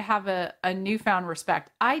 like I have a newfound respect.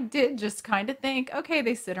 I did just kind of think, okay,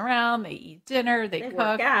 they sit around, they eat dinner, they cook,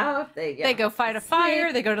 work out, they go fight a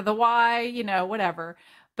fire, they go to the Y, whatever.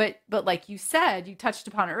 But like you said, you touched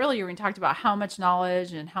upon it earlier when you talked about how much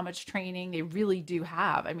knowledge and how much training they really do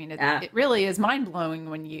have. I mean, it really is mind blowing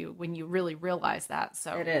when you really realize that.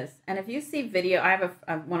 So it is. And if you see video, I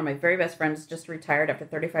have one of my very best friends just retired after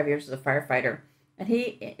 35 years as a firefighter. And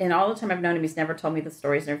in all the time I've known him, he's never told me the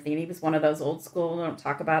stories and everything. He was one of those old school, don't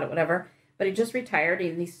talk about it, whatever. But he just retired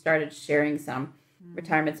and he started sharing some.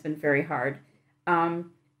 Retirement's been very hard.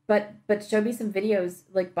 But show me some videos,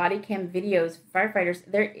 like body cam videos, firefighters.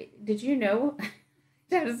 Did you know?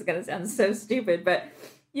 This is going to sound so stupid, but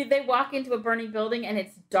they walk into a burning building and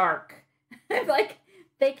it's dark. Like,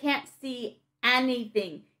 they can't see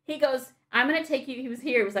anything. He goes, I'm going to take you,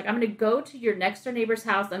 he was like, I'm going to go to your next door neighbor's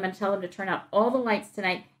house. I'm going to tell them to turn out all the lights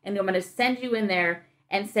tonight. And I'm going to send you in there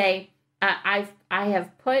and say, I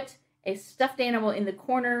have put a stuffed animal in the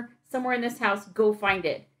corner somewhere in this house. Go find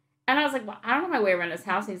it. And I was like, well, I don't know my way around this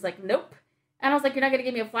house. And he's like, nope. And I was like, you're not going to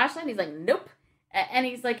give me a flashlight? And he's like, nope. And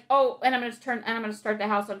he's like, oh, and I'm going to start the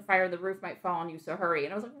house on fire. The roof might fall on you. So hurry.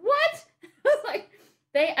 And I was like, what? I was like,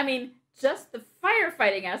 just the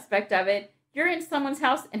firefighting aspect of it. You're in someone's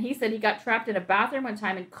house. And he said he got trapped in a bathroom one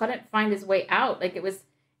time and couldn't find his way out. Like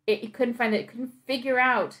he couldn't find it. Couldn't figure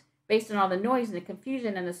out based on all the noise and the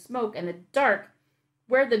confusion and the smoke and the dark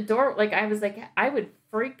where the door, like I was like, I would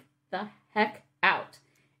freak the heck out.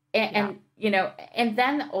 And and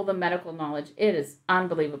then all the medical knowledge, it is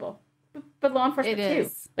unbelievable. But law enforcement too.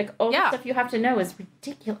 Like all the stuff you have to know is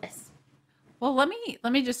ridiculous. Well, let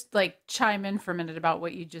me just like chime in for a minute about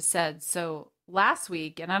what you just said. So last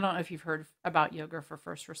week, and I don't know if you've heard about yoga for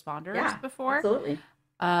first responders before. Absolutely.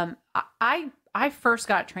 I first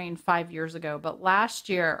got trained 5 years ago, but last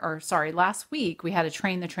week we had a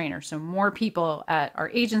train the trainer. So more people at our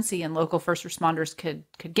agency and local first responders could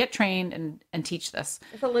get trained and teach this.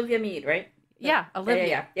 It's Olivia Mead, right? Yeah.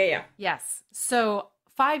 Olivia. Yeah. Yes. So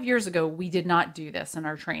 5 years ago, we did not do this in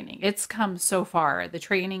our training. It's come so far. The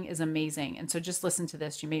training is amazing. And so just listen to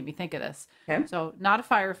this. You made me think of this. Okay. So not a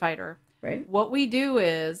firefighter. Right. What we do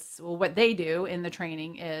is, what they do in the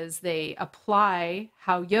training is they apply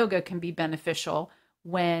how yoga can be beneficial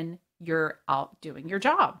when you're out doing your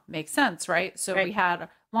job. Makes sense, right? So we had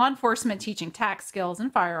law enforcement teaching tax skills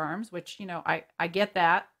and firearms, which, I get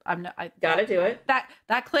that. I gotta do it.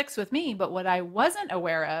 That clicks with me. But what I wasn't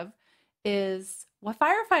aware of is what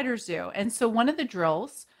firefighters do. And so one of the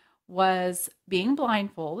drills was being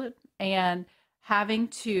blindfolded and having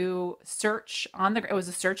to search it was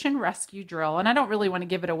a search and rescue drill. And I don't really want to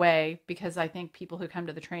give it away because I think people who come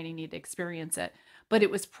to the training need to experience it, but it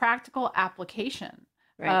was practical application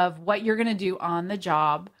of what you're going to do on the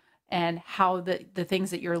job and how the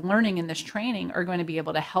things that you're learning in this training are going to be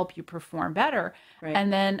able to help you perform better. Right.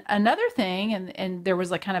 And then another thing, and there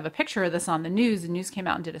was like kind of a picture of this on the news came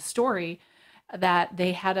out and did a story that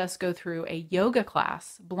they had us go through a yoga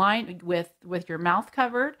class blind with your mouth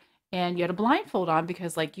covered. And you had a blindfold on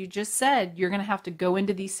because, like you just said, you're going to have to go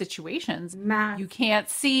into these situations. You can't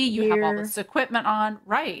see. You have all this equipment on.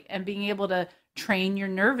 Right. And being able to train your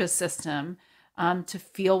nervous system to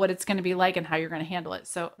feel what it's going to be like and how you're going to handle it.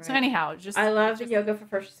 So anyhow, I love the yoga for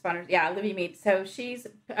first responders. Yeah, Olivia Mead. So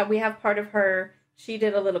we have part of her, she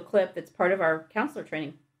did a little clip that's part of our counselor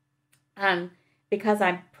training. Because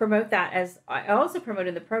I promote that as, I also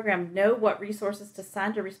promoted the program, know what resources to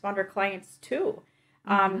send your responder clients to.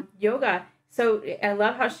 Yoga. So I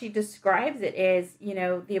love how she describes it as,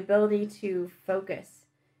 the ability to focus,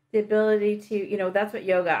 the ability to, that's what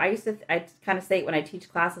yoga, I kind of say it when I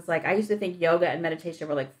teach classes, like I used to think yoga and meditation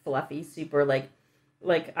were like fluffy, super like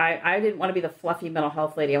I didn't want to be the fluffy mental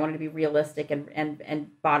health lady. I wanted to be realistic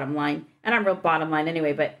and bottom line. And I'm real bottom line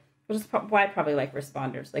anyway, but which is why I probably like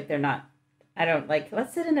responders. Like I don't like,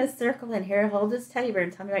 let's sit in a circle and here, hold this teddy bear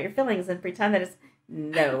and tell me about your feelings and pretend that it's,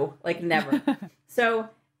 no, like never. So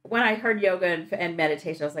when I heard yoga and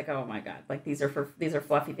meditation, I was like, oh my God, like these are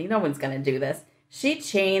fluffy things. No one's going to do this. She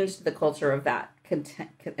changed the culture of that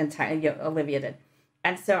entirely. Olivia did.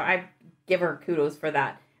 And so I give her kudos for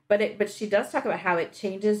that. But she does talk about how it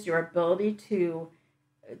changes your ability to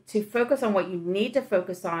focus on what you need to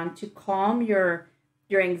focus on, to calm your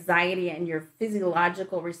anxiety and your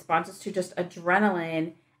physiological responses to just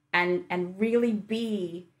adrenaline and really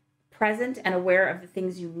be present and aware of the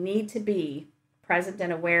things you need to be present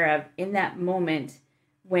and aware of in that moment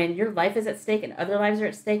when your life is at stake and other lives are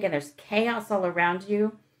at stake and there's chaos all around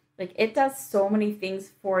you. Like, it does so many things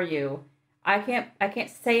for you. I can't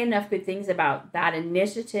say enough good things about that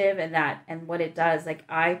initiative and what it does. Like,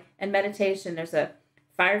 and meditation, there's a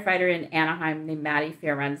firefighter in Anaheim named Matty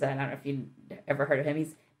Fiorenza. I don't know if you've ever heard of him.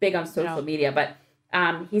 He's big on social media, but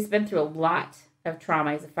he's been through a lot of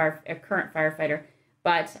trauma. He's a current firefighter,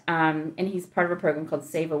 but and he's part of a program called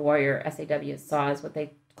Save a Warrior. SAW is what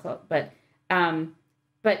they call it.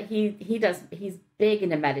 But he's big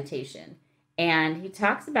into meditation, and he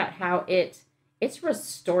talks about how it's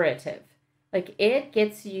restorative. Like, it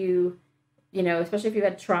gets you, especially if you've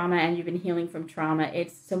had trauma and you've been healing from trauma.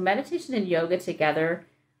 So meditation and yoga together,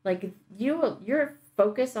 like, your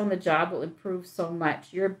focus on the job will improve so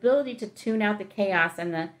much. Your ability to tune out the chaos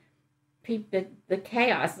and the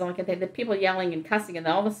chaos, like the people yelling and cussing and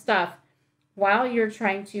all the stuff, while you're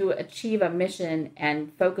trying to achieve a mission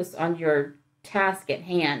and focus on your task at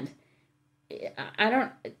hand.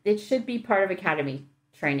 It should be part of academy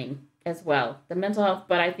training as well, the mental health,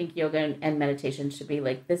 but I think yoga and meditation should be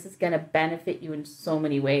like, this is going to benefit you in so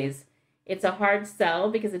many ways. It's a hard sell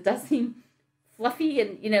because it does seem fluffy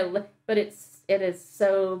and, but it is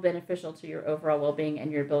so beneficial to your overall well-being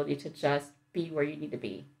and your ability to just be where you need to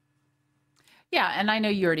be. Yeah. And I know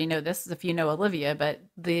you already know this if you know Olivia, but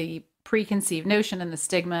the preconceived notion and the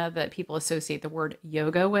stigma that people associate the word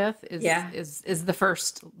yoga with is the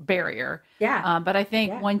first barrier. Yeah. But I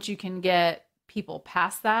think once you can get people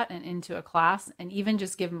past that and into a class and even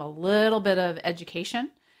just give them a little bit of education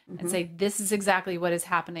and say, this is exactly what is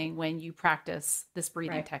happening when you practice this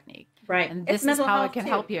breathing technique. Right. And this is how it can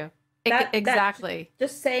help you. Exactly.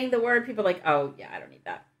 Just saying the word, people are like, oh yeah, I don't need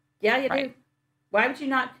that. Yeah, you do. Why would you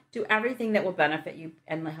not do everything that will benefit you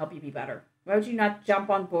and help you be better? Why would you not jump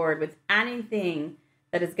on board with anything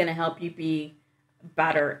that is going to help you be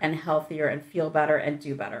better and healthier and feel better and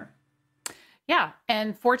do better? Yeah.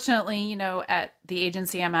 And fortunately, at the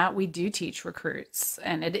agency I'm at, we do teach recruits,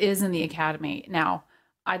 and it is in the academy. Now,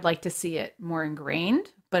 I'd like to see it more ingrained,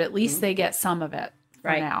 but at least they get some of it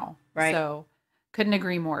for now. Right. So couldn't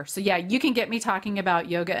agree more. So yeah, you can get me talking about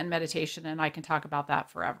yoga and meditation, and I can talk about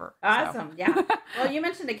that forever. Awesome. So. Yeah. Well, you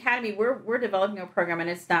mentioned academy. We're developing a program, and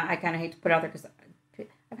it's not, I kind of hate to put it out there because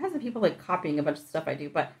I've had some people like copying a bunch of stuff I do,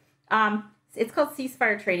 but it's called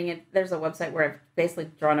Ceasefire Training. There's a website where I've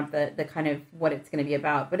basically drawn up the kind of what it's going to be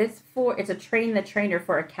about, but it's a train the trainer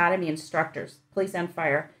for academy instructors, police and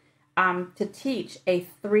fire, to teach a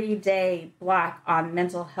 3-day block on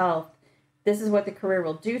mental health. This is what the career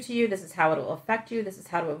will do to you. This is how it will affect you. This is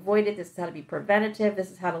how to avoid it. This is how to be preventative. This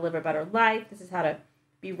is how to live a better life. This is how to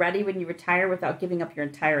be ready when you retire without giving up your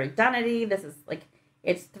entire identity. This is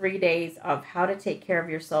it's 3 days of how to take care of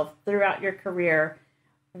yourself throughout your career,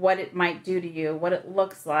 what it might do to you, what it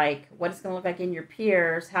looks like, what it's going to look like in your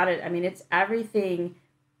peers, it's everything.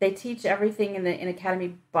 They teach everything in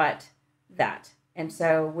academy but that. And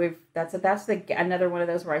so that's another one of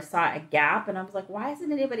those where I saw a gap and I was like, why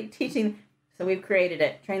isn't anybody teaching? So we've created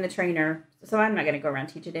it, Train the Trainer. So I'm not going to go around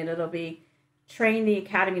teaching it. It'll be train the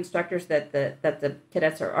academy instructors that the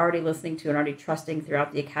cadets are already listening to and already trusting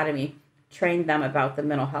throughout the academy, train them about the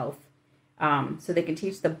mental health. So they can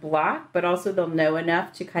teach the block, but also they'll know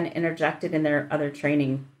enough to kind of interject it in their other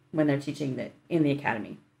training when they're teaching in the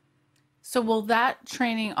academy. So will that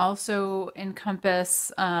training also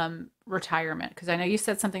encompass retirement? Because I know you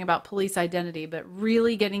said something about police identity, but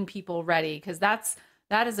really getting people ready, because that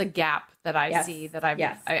is a gap that I see that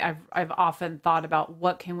I've often thought about.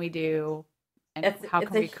 What can we do, and how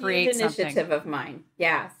can we create something? It's a huge initiative of mine.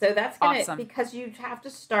 Yeah, so that's awesome. Because you have to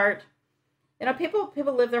start.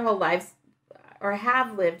 People live their whole lives, or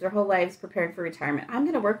have lived their whole lives preparing for retirement. I'm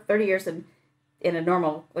going to work 30 years in a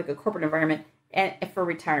normal, like a corporate environment, and for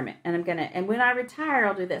retirement. And when I retire,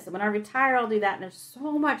 I'll do this. And when I retire, I'll do that. And there's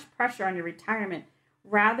so much pressure on your retirement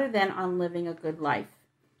rather than on living a good life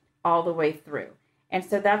all the way through. And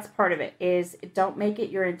so that's part of it, is don't make it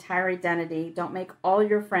your entire identity. Don't make all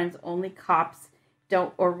your friends only cops,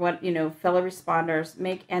 fellow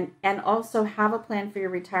responders. And also have a plan for your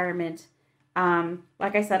retirement.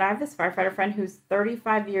 Like I said, I have this firefighter friend who's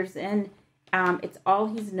 35 years in. It's all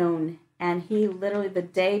he's known. And he literally, the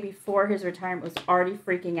day before his retirement, was already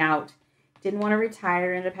freaking out. Didn't want to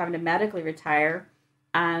retire, ended up having to medically retire.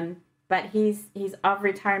 But he's of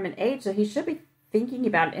retirement age, so he should be thinking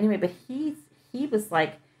about it anyway. But he was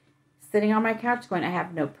like sitting on my couch going, I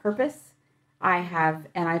have no purpose. And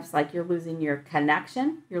I was like, you're losing your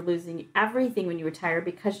connection. You're losing everything when you retire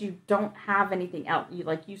because you don't have anything else.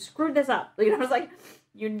 You screwed this up. I was like,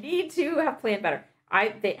 you need to have planned better.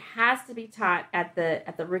 It has to be taught at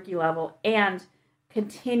the rookie level and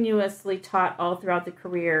continuously taught all throughout the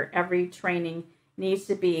career. Every training needs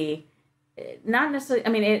to be not necessarily, I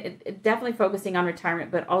mean, it definitely focusing on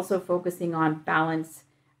retirement, but also focusing on balance,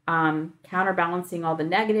 counterbalancing all the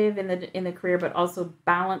negative in the career, but also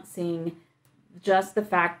balancing just the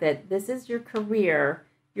fact that this is your career.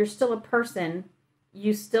 You're still a person.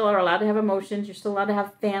 You still are allowed to have emotions. You're still allowed to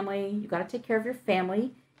have family. You got to take care of your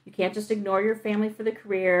family. You can't just ignore your family for the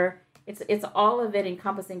career. It's all of it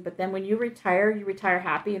encompassing. But then when you retire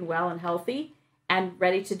happy and well and healthy and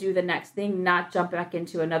ready to do the next thing, not jump back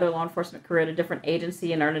into another law enforcement career at a different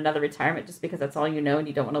agency and earn another retirement just because that's all you know and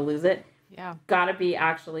you don't want to lose it. Yeah. Got to be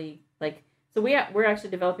actually like, so we're actually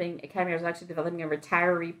developing, Academy is actually developing a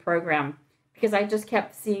retiree program because I just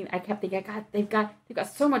kept seeing, I kept thinking, God, they've got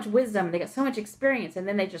so much wisdom, they got so much experience, and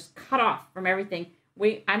then they just cut off from everything.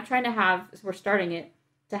 I'm trying to have, we're starting it,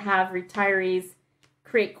 to have retirees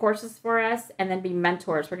create courses for us and then be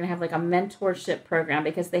mentors. We're going to have like a mentorship program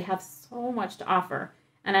because they have so much to offer.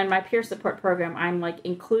 And in my peer support program, I'm like,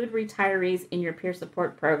 include retirees in your peer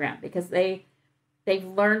support program because they've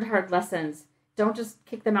learned hard lessons. Don't just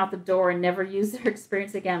kick them out the door and never use their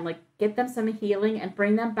experience again. Like, get them some healing and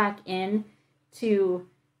bring them back in to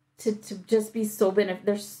just be so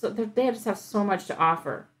beneficial. They just have so much to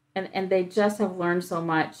offer. And they just have learned so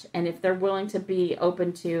much. And if they're willing to be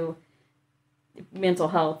open to mental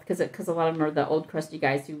health, because a lot of them are the old crusty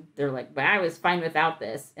guys who they're like, but I was fine without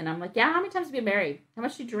this. And I'm like, yeah, how many times have you been married? How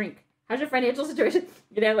much do you drink? How's your financial situation?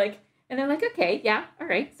 You know, like, and they're like, okay, yeah, all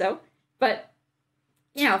right. So, but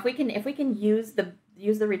you know, if we can use the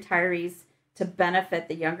retirees to benefit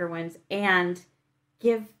the younger ones and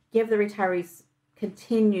give the retirees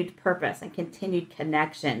continued purpose and continued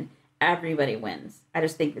connection, everybody wins. I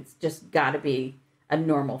just think it's just got to be a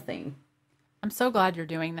normal thing. I'm so glad you're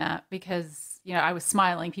doing that because, you know, I was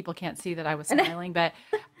smiling. People can't see that I was smiling, but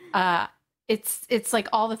it's like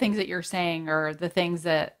all the things that you're saying are the things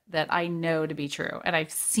that I know to be true. And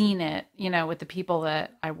I've seen it, you know, with the people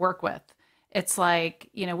that I work with. It's like,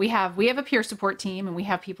 you know, we have a peer support team and we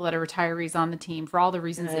have people that are retirees on the team for all the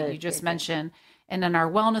reasons that you just mentioned. And in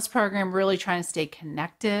our wellness program, really trying to stay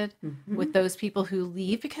connected with those people who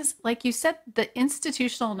leave because, like you said, the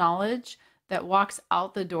institutional knowledge that walks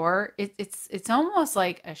out the door, it's almost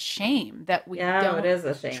like a shame that we don't it is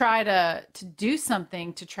a shame. Try to do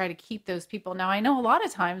something to try to keep those people. Now, I know a lot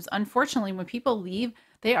of times, unfortunately, when people leave,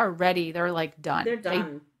 they are ready. They're like done. They're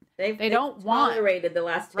done. They don't want tolerated the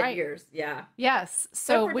last 10 years. Yeah. Yes.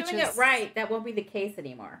 So if we're doing it right, that won't be the case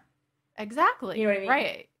anymore. Exactly. You know what I mean?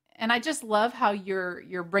 Right. And I just love how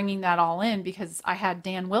you're bringing that all in because I had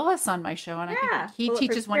Dan Willis on my show and I think he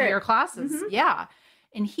teaches one of your classes. Yeah.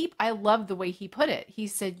 And I love the way he put it. He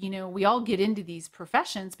said, you know, we all get into these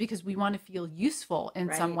professions because we want to feel useful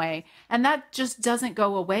in some way. And that just doesn't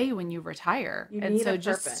go away when you retire. You need a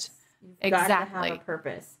purpose. You've got to have a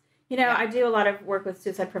purpose. You know, I do a lot of work with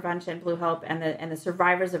suicide prevention, Blue Help, and the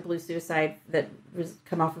survivors of blue suicide that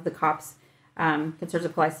come off of the cops, concerns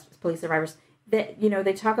of police survivors. That, you know,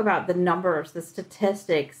 they talk about the numbers, the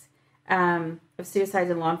statistics of suicides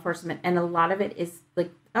in law enforcement, and a lot of it is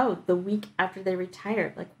like, oh, the week after they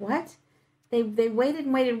retired. Like, what? They waited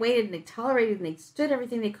and waited and waited, and they tolerated, and they stood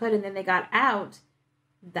everything they could, and then they got out.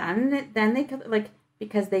 Then they could, like,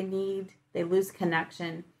 because they lose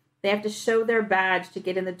connection. They have to show their badge to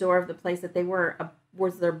get in the door of the place that they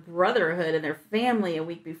was their brotherhood and their family a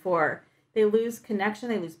week before. They lose connection.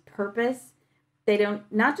 They lose purpose. They don't,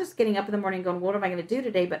 not just getting up in the morning going, what am I going to do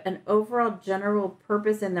today? But an overall general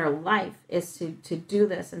purpose in their life is to do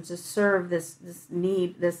this and to serve this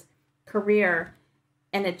need, this career.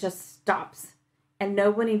 And it just stops. And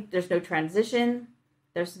there's no transition.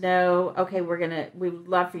 There's no, okay, we'd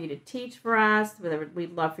love for you to teach for us.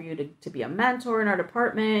 We'd love for you to be a mentor in our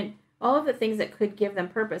department. All of the things that could give them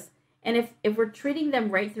purpose. And if we're treating them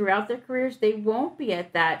right throughout their careers, they won't be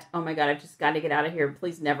at that, oh my God, I've just got to get out of here.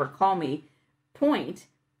 Please never call me point.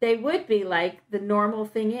 They would be like, the normal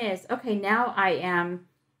thing is, okay, now I am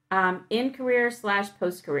in career /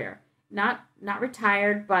 post career. Not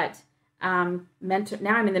retired, but mentor.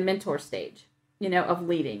 Now I'm in the mentor stage, you know, of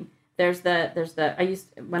leading. When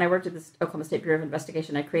I worked at the Oklahoma State Bureau of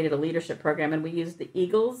Investigation, I created a leadership program, and we used the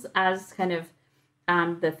Eagles as kind of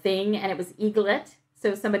the thing, and it was eaglet.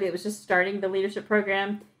 So somebody that was just starting the leadership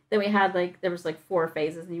program. Then we had there was 4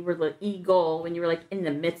 phases, and you were the eagle when you were in the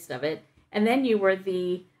midst of it, and then you were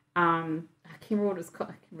the I can't remember what it was called.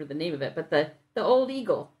 I can't remember the name of it, but the old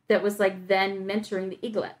eagle that was then mentoring the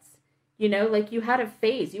eaglets. You know, you had a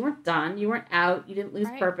phase. You weren't done. You weren't out. You didn't lose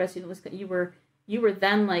purpose. You didn't lose. You were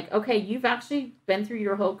then okay, you've actually been through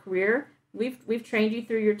your whole career. We've trained you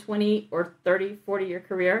through your 20 or 30, 40-year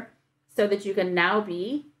career so that you can now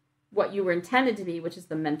be what you were intended to be, which is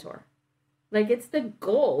the mentor. Like, it's the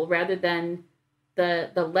goal rather than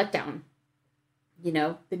the letdown. You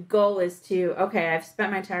know, the goal is to, okay, I've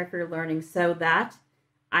spent my entire career learning so that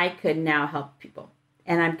I could now help people.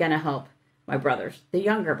 And I'm going to help my brothers, the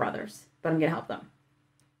younger brothers, but I'm going to help them.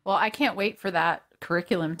 Well, I can't wait for that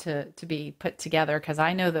curriculum to be put together, because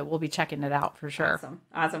I know that we'll be checking it out for sure.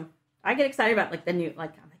 Awesome. I get excited about like the new,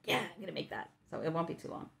 like, I'm like, yeah, I'm going to make that. So it won't be too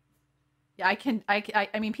long. Yeah,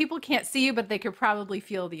 I mean, people can't see you, but they could probably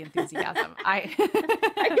feel the enthusiasm. I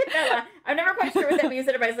get that. I'm never quite sure what that means.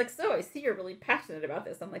 Everybody's like, so I see you're really passionate about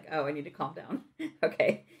this. I'm like, oh, I need to calm down.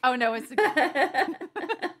 Okay. Oh, no, it's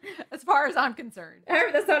as far as I'm concerned.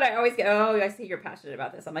 That's what I always get. Oh, I see you're passionate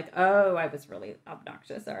about this. I'm like, oh, I was really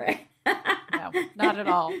obnoxious. All right. No, not at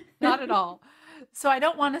all. Not at all. So I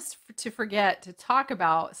don't want us to forget to talk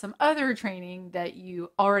about some other training that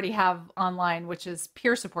you already have online, which is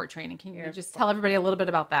peer support training. Can you just tell everybody a little bit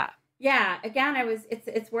about that? Yeah. Again,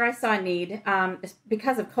 it's where I saw a need. It's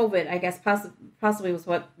because of COVID, I guess, possibly was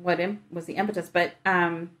what was the impetus. But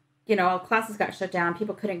you know, all classes got shut down.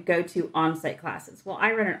 People couldn't go to on-site classes. Well,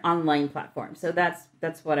 I run an online platform, so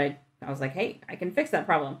that's what I was like, hey, I can fix that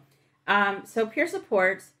problem. So peer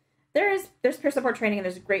support. There's peer support training, and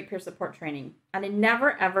there's great peer support training. And I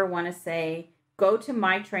never, ever want to say, go to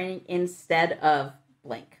my training instead of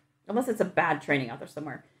blank, unless it's a bad training out there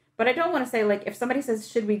somewhere. But I don't want to say, like, if somebody says,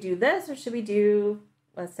 should we do this or should we do,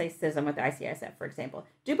 let's say, CISM with the ICISF, for example,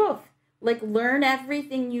 do both. Like, learn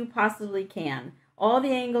everything you possibly can, all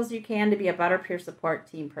the angles you can to be a better peer support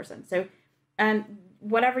team person. So,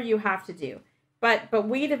 whatever you have to do. But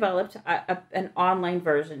we developed an online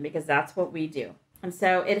version because that's what we do. And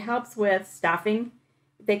so it helps with staffing.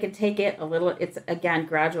 They can take it a little, it's again,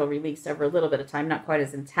 gradual release over a little bit of time, not quite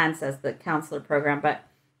as intense as the counselor program, but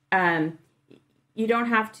you don't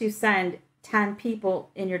have to send 10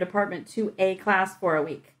 people in your department to a class for a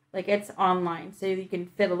week. Like, it's online. So you can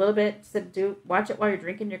fit a little bit, watch it while you're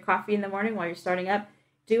drinking your coffee in the morning, while you're starting up.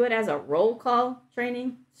 Do it as a roll call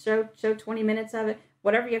training, show 20 minutes of it,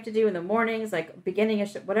 whatever you have to do in the mornings, like beginning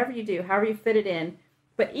of whatever you do, however you fit it in.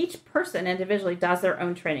 But each person individually does their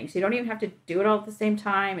own training. So you don't even have to do it all at the same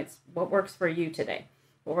time. It's what works for you today,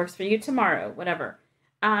 what works for you tomorrow, whatever.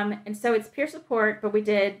 And so it's peer support, but we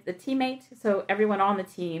did the teammate, so everyone on the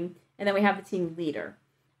team, and then we have the team leader.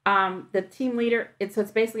 The team leader, it's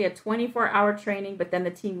basically a 24-hour training, but then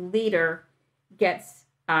the team leader gets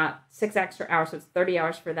 6 extra hours, so it's 30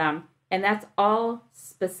 hours for them. And that's all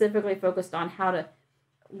specifically focused on how to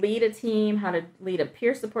lead a team, how to lead a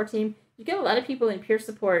peer support team. You get a lot of people in peer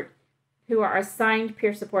support who are assigned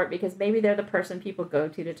peer support because maybe they're the person people go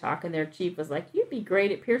to talk, and their chief was like, you'd be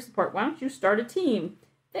great at peer support. Why don't you start a team?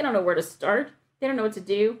 They don't know where to start. They don't know what to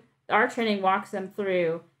do. Our training walks them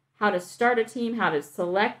through how to start a team, how to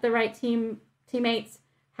select the right teammates,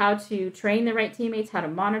 how to train the right teammates, how to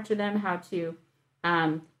monitor them, how to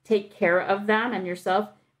take care of them and yourself.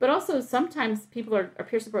 But also sometimes people are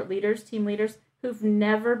peer support leaders, team leaders, who've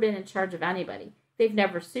never been in charge of anybody. They've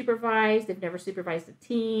never supervised a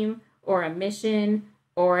team or a mission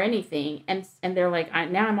or anything. And they're like,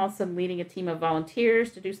 now I'm also leading a team of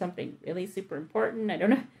volunteers to do something really super important. I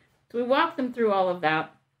don't know. So we walk them through all of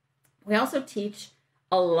that. We also teach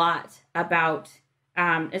a lot about,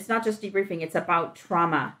 it's not just debriefing, it's about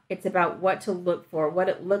trauma. It's about what to look for, what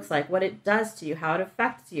it looks like, what it does to you, how it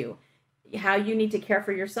affects you, how you need to care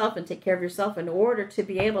for yourself and take care of yourself in order to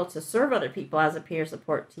be able to serve other people as a peer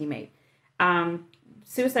support teammate.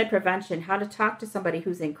 Suicide prevention, how to talk to somebody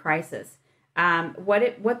who's in crisis,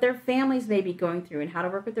 what their families may be going through and how to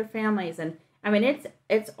work with their families. And I mean,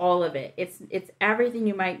 it's all of it. It's everything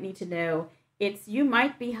you might need to know. You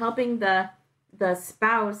might be helping the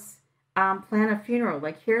spouse plan a funeral.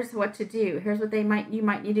 Like, here's what to do. Here's what you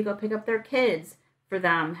might need to go pick up their kids for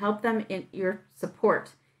them. Help them in your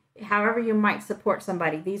support. However you might support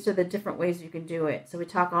somebody, these are the different ways you can do it. So we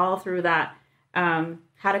talk all through that,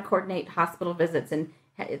 how to coordinate hospital visits and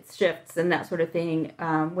its shifts and that sort of thing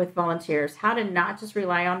with volunteers, how to not just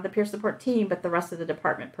rely on the peer support team, but the rest of the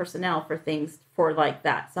department personnel for things for like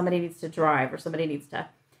that. Somebody needs to drive or somebody needs to,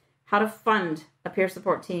 how to fund a peer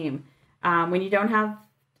support team. When you don't have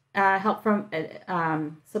help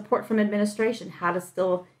from support from administration, how to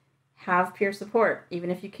still have peer support,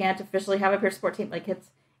 even if you can't officially have a peer support team. Like,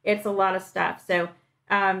 it's a lot of stuff. So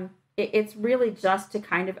it's really just to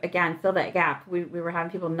kind of, again, fill that gap. We were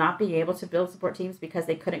having people not be able to build support teams because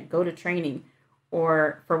they couldn't go to training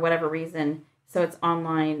or for whatever reason. So it's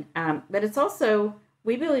online. But it's also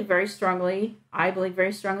we believe very strongly, I believe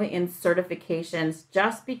very strongly in certifications,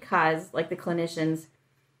 just because, like the clinicians,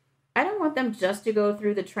 I don't want them just to go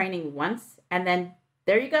through the training once and then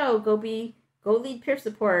there you go, go lead peer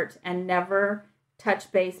support and never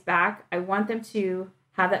touch base back. I want them to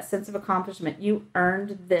have that sense of accomplishment. You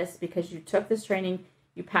earned this because you took this training,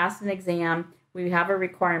 you passed an exam, we have a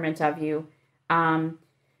requirement of you.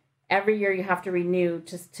 Every year you have to renew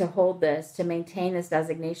just to hold this, to maintain this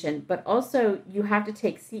designation, but also you have to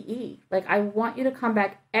take CE. Like, I want you to come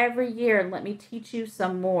back every year and let me teach you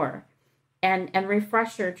some more and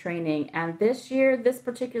refresh your training. And this year, this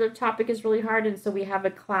particular topic is really hard. And so we have a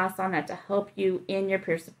class on that to help you in your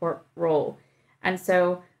peer support role. And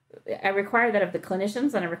so I require that of the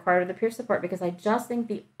clinicians and I require of the peer support because I just think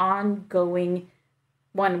the ongoing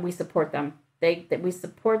one, we support them. We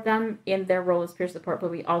support them in their role as peer support,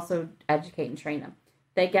 but we also educate and train them.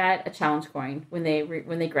 They get a challenge coin when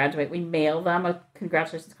they graduate. We mail them a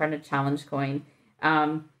congratulations card and a challenge coin,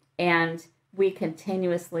 and we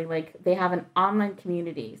continuously, like, they have an online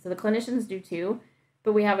community. So the clinicians do too,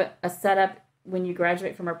 but we have a setup when you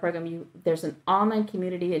graduate from our program. There's an online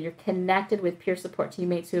community and you're connected with peer support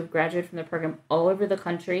teammates who have graduated from the program all over the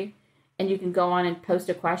country, and you can go on and post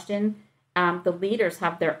a question. The leaders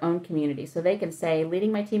have their own community, so they can say,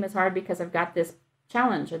 leading my team is hard because I've got this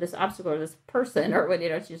challenge or this obstacle or this person, or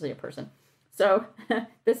it's usually a person. So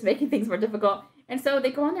this making things more difficult. And so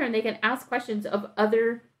they go on there and they can ask questions of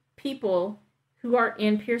other people who are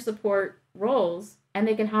in peer support roles, and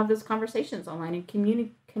they can have those conversations online in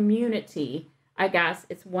community. I guess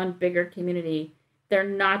it's one bigger community. They're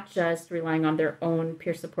not just relying on their own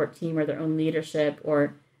peer support team or their own leadership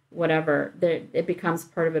or whatever. It becomes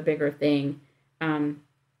part of a bigger thing. And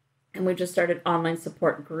we've just started online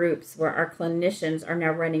support groups where our clinicians are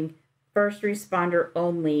now running first responder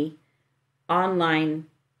only online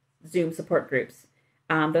Zoom support groups.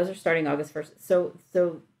 Those are starting August 1st. So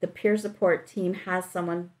the peer support team has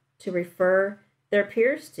someone to refer their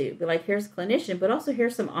peers to. Be like, here's a clinician, but also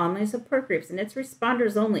here's some online support groups. And it's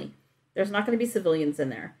responders only. There's not going to be civilians in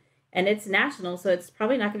there. And it's national, so it's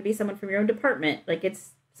probably not going to be someone from your own department. Like, it's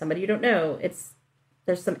somebody you don't know.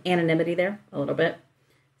 There's some anonymity there a little bit.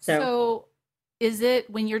 So is it,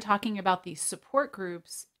 when you're talking about these support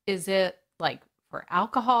groups, is it like for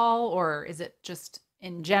alcohol, or is it just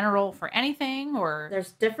in general for anything? Or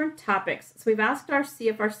there's different topics. So we've asked our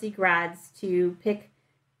CFRC grads to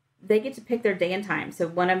they get to pick their day and time. So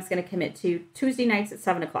one of them's going to commit to Tuesday nights at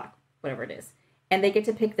 7:00, whatever it is. And they get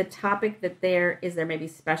to pick the topic that is their maybe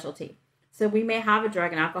specialty. So we may have a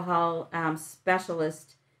drug and alcohol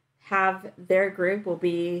specialist have their group will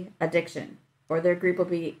be addiction, or their group will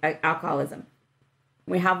be alcoholism.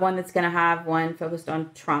 We have one that's going to have one focused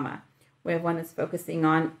on trauma. We have one that's focusing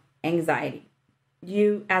on anxiety.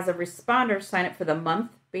 You, as a responder, sign up for the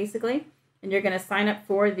month, basically, and you're going to sign up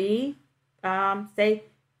for the, say,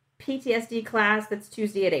 PTSD class that's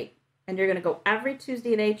Tuesday at 8. And you're going to go every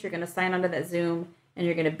Tuesday at 8. You're going to sign onto that Zoom, and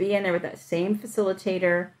you're going to be in there with that same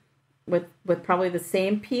facilitator, with probably the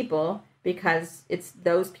same people, because it's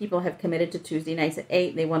those people have committed to Tuesday nights at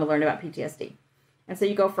 8. They want to learn about PTSD. And so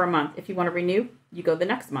you go for a month. If you want to renew, you go the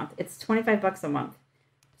next month. It's $25 a month.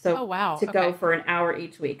 So oh, wow. To go for an hour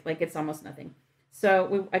each week, like, it's almost nothing. So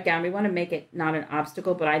we want to make it not an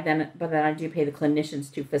obstacle, but then I do pay the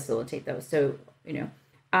clinicians to facilitate those. So,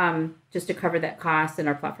 just to cover that cost and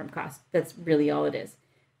our platform cost. That's really all it is.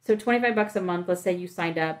 So $25 a month. Let's say you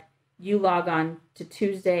signed up, you log on to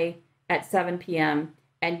Tuesday at 7 p.m.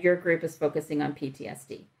 and your group is focusing on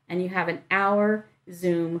PTSD. And you have an hour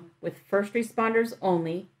Zoom with first responders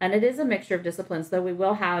only. And it is a mixture of disciplines, though we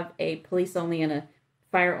will have a police only and a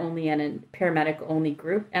fire only and a paramedic only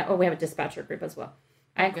group. We have a dispatcher group as well.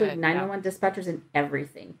 I include 911 dispatchers in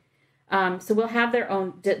everything. So we'll have their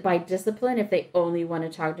own by discipline. If they only want to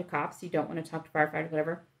talk to cops, you don't want to talk to firefighters,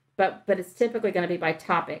 whatever. But it's typically going to be by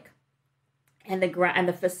topic. And the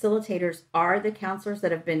facilitators are the counselors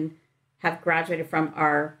that have graduated from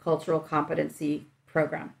our cultural competency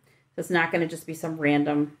program. So it's not going to just be some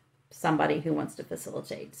random somebody who wants to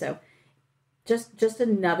facilitate. So just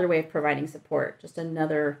another way of providing support, just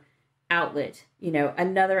another outlet,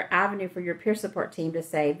 another avenue for your peer support team to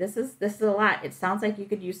say, this is a lot. It sounds like you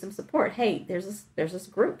could use some support. Hey, there's this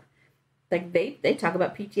group. Like, they talk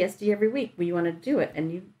about PTSD every week. We want to do it.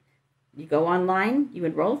 And you go online, you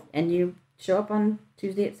enroll, and you show up on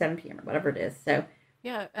Tuesday at 7 p.m. or whatever it is. So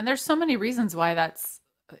yeah, and there's so many reasons why that's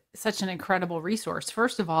such an incredible resource.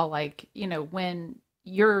 First of all, like, when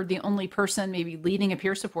you're the only person maybe leading a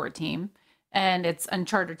peer support team and it's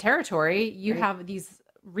uncharted territory, you have these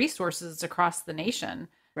resources across the nation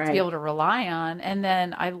to be Right. able to rely on. And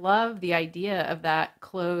then I love the idea of that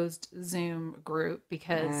closed Zoom group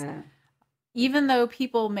because Yeah. even though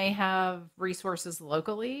people may have resources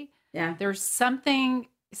locally, Yeah. there's something,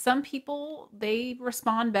 some people, they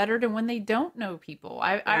respond better to when they don't know people.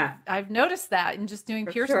 Yeah. I've noticed that in just doing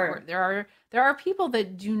For peer sure. support. There are people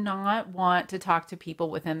that do not want to talk to people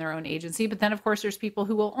within their own agency, but then of course there's people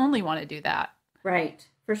who will only want to do that. Right,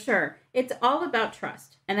 for sure. It's all about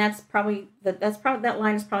trust, and that's probably that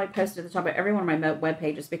line is probably posted at the top of every one of my web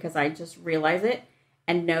pages because I just realize it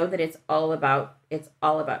and know that it's all about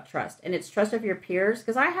trust, and it's trust of your peers.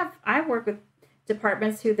 Because I work with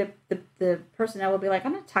departments who the personnel will be like,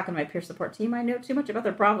 I'm not talking to my peer support team. I know too much about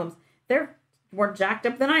their problems. They're more jacked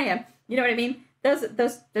up than I am. You know what I mean? Those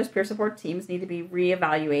peer support teams need to be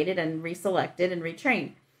reevaluated and reselected and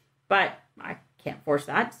retrained. But I can't force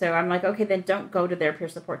that. So I'm like, okay, then don't go to their peer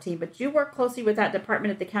support team. But you work closely with that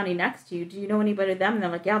department at the county next to you. Do you know anybody of them? And they're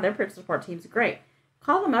like, yeah, their peer support team's great.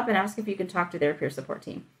 Call them up and ask if you can talk to their peer support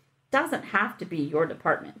team. Doesn't have to be your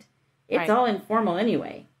department. It's Right. all informal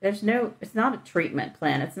anyway. It's not a treatment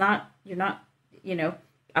plan. You're not,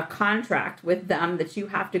 a contract with them that you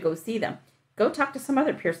have to go see them. Go talk to some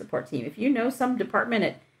other peer support team. If you know some department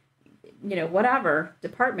at, whatever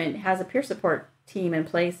department has a peer support team in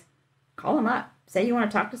place, call them up. Say you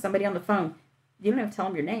want to talk to somebody on the phone. You don't have to tell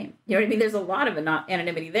them your name. You know what I mean? There's a lot of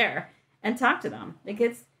anonymity there. And talk to them.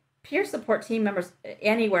 Because peer support team members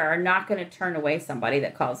anywhere are not going to turn away somebody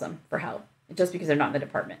that calls them for help just because they're not in the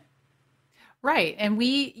department. Right. And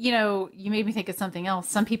you made me think of something else.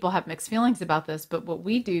 Some people have mixed feelings about this, but what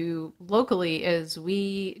we do locally is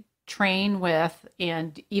we train with,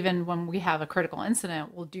 and even when we have a critical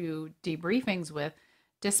incident, we'll do debriefings with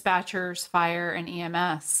dispatchers, fire, and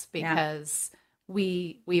EMS Yeah. because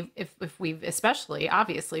if we've especially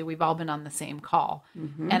obviously we've all been on the same call.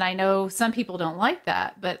 Mm-hmm. And I know some people don't like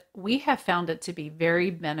that, but we have found it to be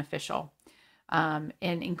very beneficial. And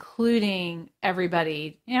including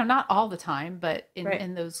everybody, not all the time, but Right.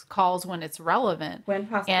 in those calls when it's relevant. When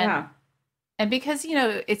possible. And Yeah. and because,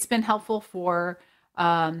 it's been helpful for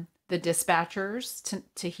the dispatchers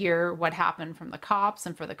to hear what happened from the cops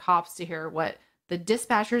and for the cops to hear what the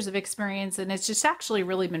dispatchers have experienced. And it's just actually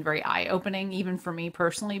really been very eye-opening, even for me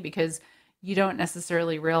personally, because you don't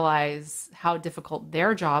necessarily realize how difficult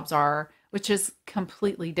their jobs are, which is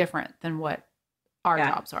completely different than what our Yeah.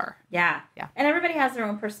 jobs are. Yeah. Yeah. And everybody has their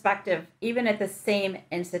own perspective, even at the same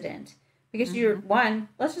incident. Because you're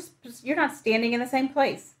not standing in the same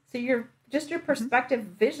place. So your perspective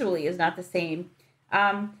visually is not the same.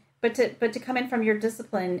 But to come in from your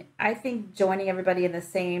discipline, I think joining everybody in the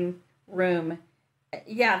same room,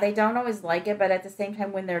 yeah, they don't always like it, but at the same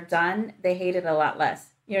time, when they're done, they hate it a lot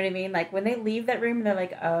less. You know what I mean? Like when they leave that room, they're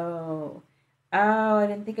like, oh, I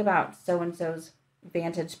didn't think about so-and-so's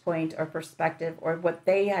vantage point or perspective or what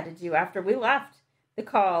they had to do after we left the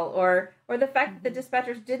call, or the fact that the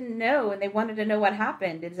dispatchers didn't know and they wanted to know what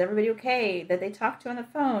happened. Is everybody okay? That they talked to on the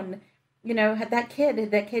phone, did that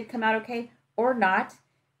kid come out okay or not?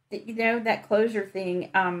 That closure thing.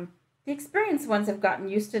 The experienced ones have gotten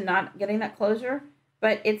used to not getting that closure,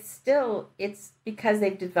 but it's because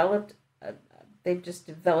they've just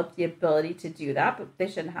developed the ability to do that, but they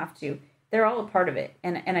shouldn't have to. They're all a part of it.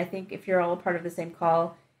 And I think if you're all a part of the same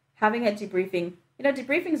call, having a debriefing,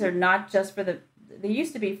 debriefings are not just they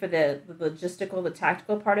used to be for the logistical, the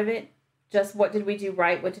tactical part of it. Just what did we do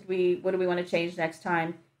right? What do we want to change next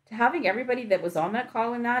time? To having everybody that was on that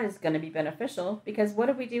call in that is going to be beneficial, because what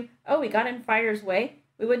did we do? Oh, we got in fire's way.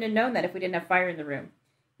 We wouldn't have known that if we didn't have fire in the room.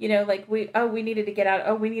 We needed to get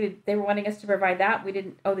out. They were wanting us to provide that. We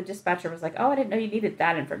didn't, the dispatcher was like, I didn't know you needed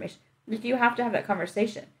that information. You have to have that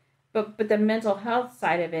conversation. But the mental health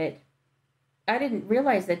side of it, I didn't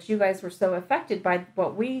realize that you guys were so affected by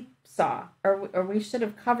what we saw, or we should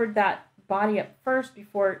have covered that body up first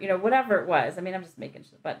before, whatever it was. I mean, I'm just making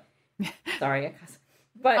sure, but sorry.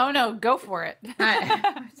 But oh no, go for it.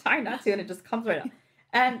 I'm trying not to, and it just comes right out.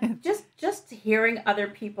 And just hearing other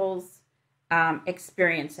people's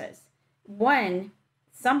experiences. One,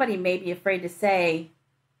 somebody may be afraid to say,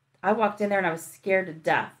 I walked in there and I was scared to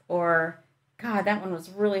death, or God, that one was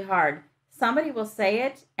really hard. Somebody will say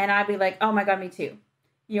it and I'll be like, oh my God, me too.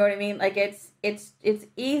 You know what I mean? Like it's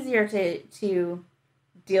easier to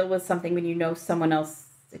deal with something when someone else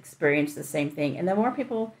experienced the same thing. And not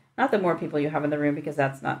the more people you have in the room, because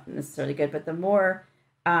that's not necessarily good, but the more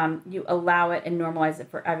you allow it and normalize it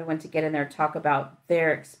for everyone to get in there and talk about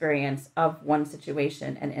their experience of one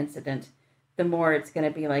situation and incident, the more it's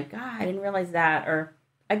going to be like, God, I didn't realize that. Or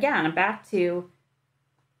again, I'm back to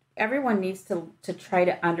everyone needs to try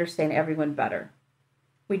to understand everyone better.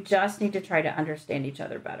 We just need to try to understand each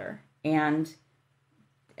other better. And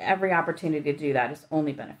every opportunity to do that is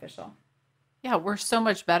only beneficial. Yeah, we're so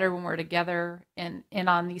much better when we're together and in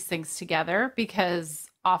on these things together, because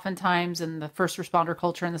oftentimes in the first responder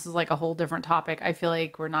culture, and this is like a whole different topic, I feel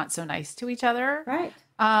like we're not so nice to each other. Right.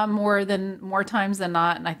 More times than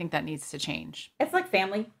not, and I think that needs to change. It's like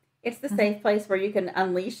family. It's the safe place where you can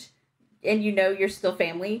unleash, and you're still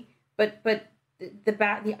family. But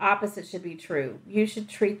the opposite should be true. You should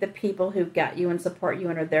treat the people who get you and support you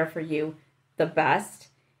and are there for you the best,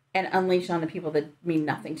 and unleash on the people that mean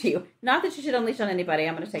nothing to you. Not that you should unleash on anybody.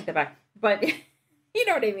 I'm going to take that back. But you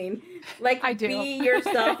know what I mean? Like, I do. Be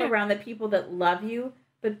yourself around the people that love you,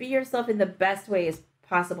 but be yourself in the best way as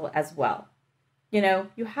possible as well.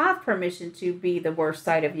 You have permission to be the worst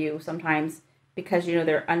side of you sometimes, because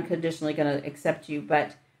they're unconditionally going to accept you,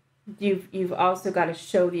 but you've also got to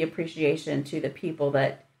show the appreciation to the people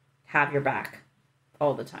that have your back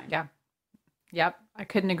all the time. Yeah. Yep. I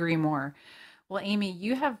couldn't agree more. Well, Amy,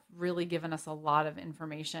 you have really given us a lot of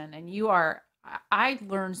information, and I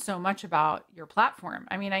learned so much about your platform.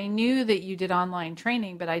 I mean, I knew that you did online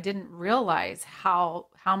training, but I didn't realize how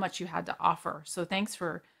much you had to offer. So thanks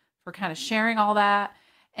for kind of sharing all that.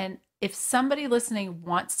 And if somebody listening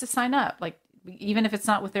wants to sign up, like even if it's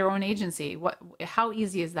not with their own agency, how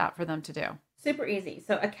easy is that for them to do? Super easy.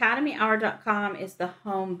 So academyhour.com is the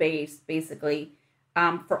home base, basically,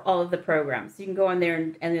 for all of the programs. So you can go on there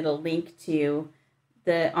and it'll link to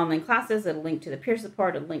the online classes, it'll link to the peer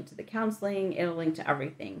support, it'll link to the counseling, it'll link to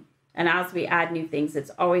everything. And as we add new things, it's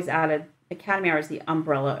always added. Academy Hour is the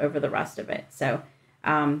umbrella over the rest of it. So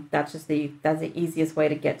that's the easiest way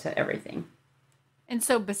to get to everything. And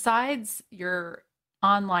so besides your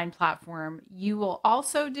online platform, you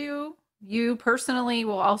personally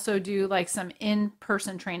will also do like some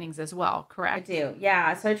in-person trainings as well, correct? I do,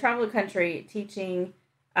 yeah. So I travel the country teaching.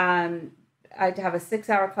 I have a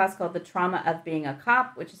 6-hour class called The Trauma of Being a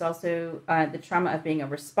Cop, which is also the trauma of being a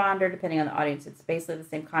responder, depending on the audience. It's basically the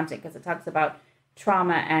same content because it talks about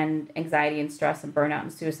trauma and anxiety and stress and burnout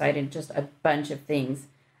and suicide and just a bunch of things.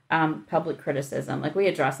 Public criticism, like we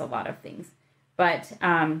address a lot of things. But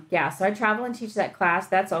so I travel and teach that class.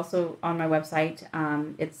 That's also on my website.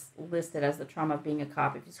 It's listed as The Trauma of Being a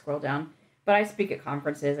Cop if you scroll down. But I speak at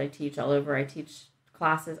conferences. I teach all over. I teach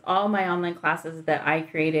classes. All my online classes that I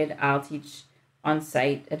created, I'll teach on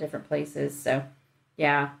site at different places. So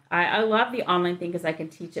yeah, I love the online thing because I can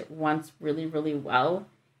teach it once really, really well.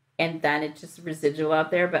 And then it's just residual out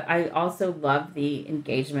there. But I also love the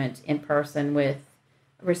engagement in person with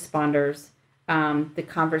responders. The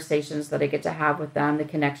conversations that I get to have with them, the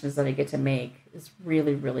connections that I get to make is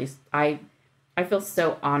really, really, I feel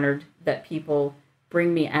so honored that people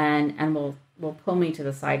bring me in and will pull me to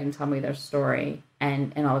the side and tell me their story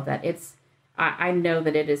and all of that. I know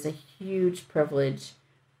that it is a huge privilege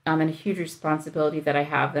and a huge responsibility that I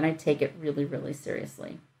have, and I take it really, really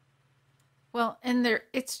seriously. Well, and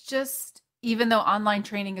it's just, even though online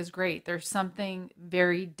training is great, there's something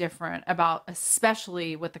very different about,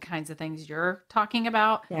 especially with the kinds of things you're talking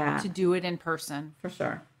about, to do it in person. For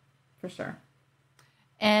sure.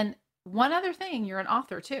 And one other thing, you're an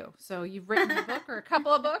author too. So you've written a book or a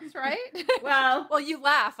couple of books, right? Well, you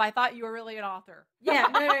laugh. I thought you were really an author.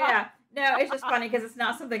 Yeah, no, it's just funny because it's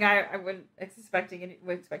not something I wouldn't expect you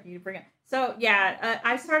to bring up. So yeah,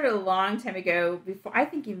 I started a long time ago,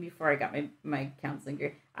 even before I got my counseling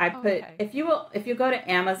degree. If you go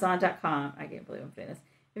to Amazon.com, I can't believe I'm saying this.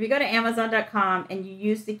 If you go to Amazon.com and you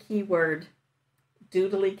use the keyword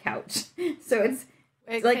doodly couch, so it's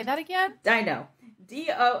like, say that again. I know.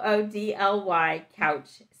 DOODLY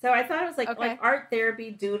couch. So I thought it was like art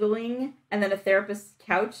therapy doodling and then a therapist's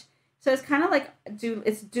couch. So it's kind of like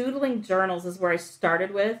it's doodling journals is where I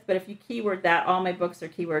started with. But if you keyword that, all my books are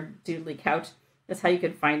keyword doodly couch. That's how you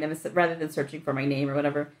can find them rather than searching for my name or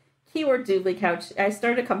whatever. Keyword doodly couch. I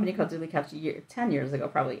started a company called Doodly Couch 10 years ago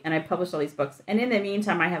probably. And I published all these books. And in the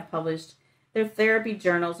meantime, I have published their therapy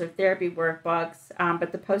journals, their therapy workbooks,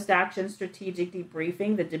 but the post-action strategic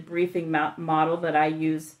debriefing, the debriefing model that I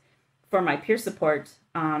use for my peer support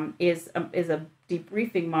is a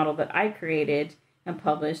debriefing model that I created and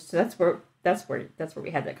published. So that's where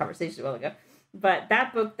we had that conversation a while ago. But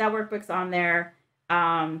that workbook's on there.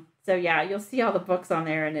 So yeah, you'll see all the books on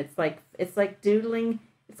there, and it's like doodling.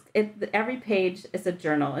 Every page is a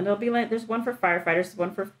journal, and it'll be like there's one for firefighters,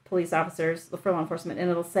 one for police officers, for law enforcement,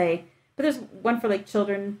 and it'll say. But there's one for like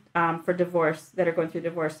children for divorce that are going through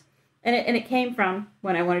divorce. And it came from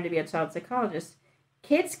when I wanted to be a child psychologist.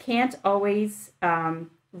 Kids can't always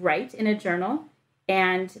write in a journal,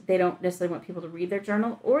 and they don't necessarily want people to read their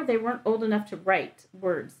journal, or they weren't old enough to write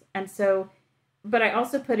words. And so but I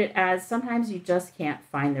also put it as sometimes you just can't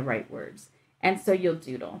find the right words. And so you'll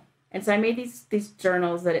doodle. And so I made these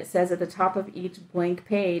journals that it says at the top of each blank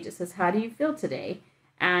page, it says, how do you feel today?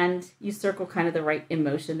 And you circle kind of the right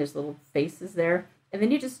emotion. There's little faces there. And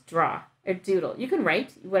then you just draw or doodle. You can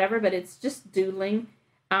write, whatever, but it's just doodling.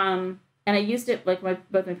 And I used it like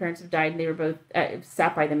both my parents have died, and they were both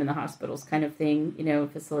sat by them in the hospitals kind of thing,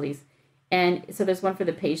 facilities. And so there's one for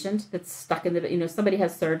the patient that's stuck in the, somebody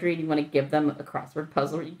has surgery and you want to give them a crossword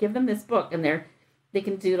puzzle. You give them this book and they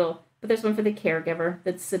can doodle. But there's one for the caregiver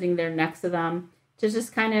that's sitting there next to them to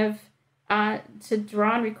just kind of to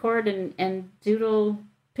draw and record and doodle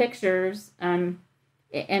pictures and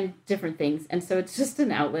different things. And so it's just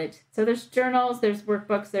an outlet. So there's journals, there's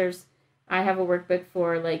workbooks, I have a workbook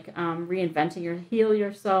for like reinventing or heal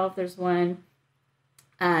yourself. There's one.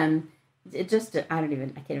 I can't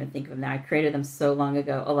even think of them now. I created them so long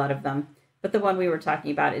ago, a lot of them. But the one we were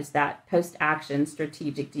talking about is that post-action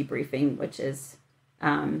strategic debriefing, which is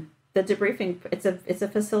the debriefing. It's a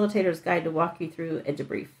facilitator's guide to walk you through a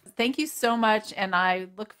debrief. Thank you so much. And I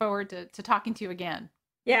look forward to talking to you again.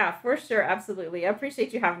 Yeah, for sure. Absolutely. I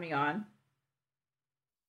appreciate you having me on.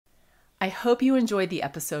 I hope you enjoyed the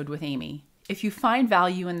episode with Amy. If you find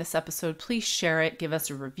value in this episode, please share it, give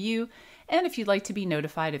us a review. And if you'd like to be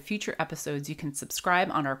notified of future episodes, you can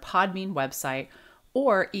subscribe on our Podbean website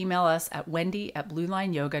or email us at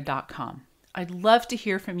wendy@bluelineyoga.com. I'd love to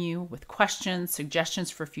hear from you with questions,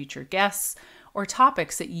 suggestions for future guests, or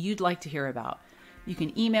topics that you'd like to hear about. You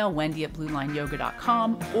can email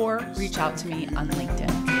wendy@bluelineyoga.com or reach out to me on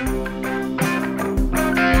LinkedIn.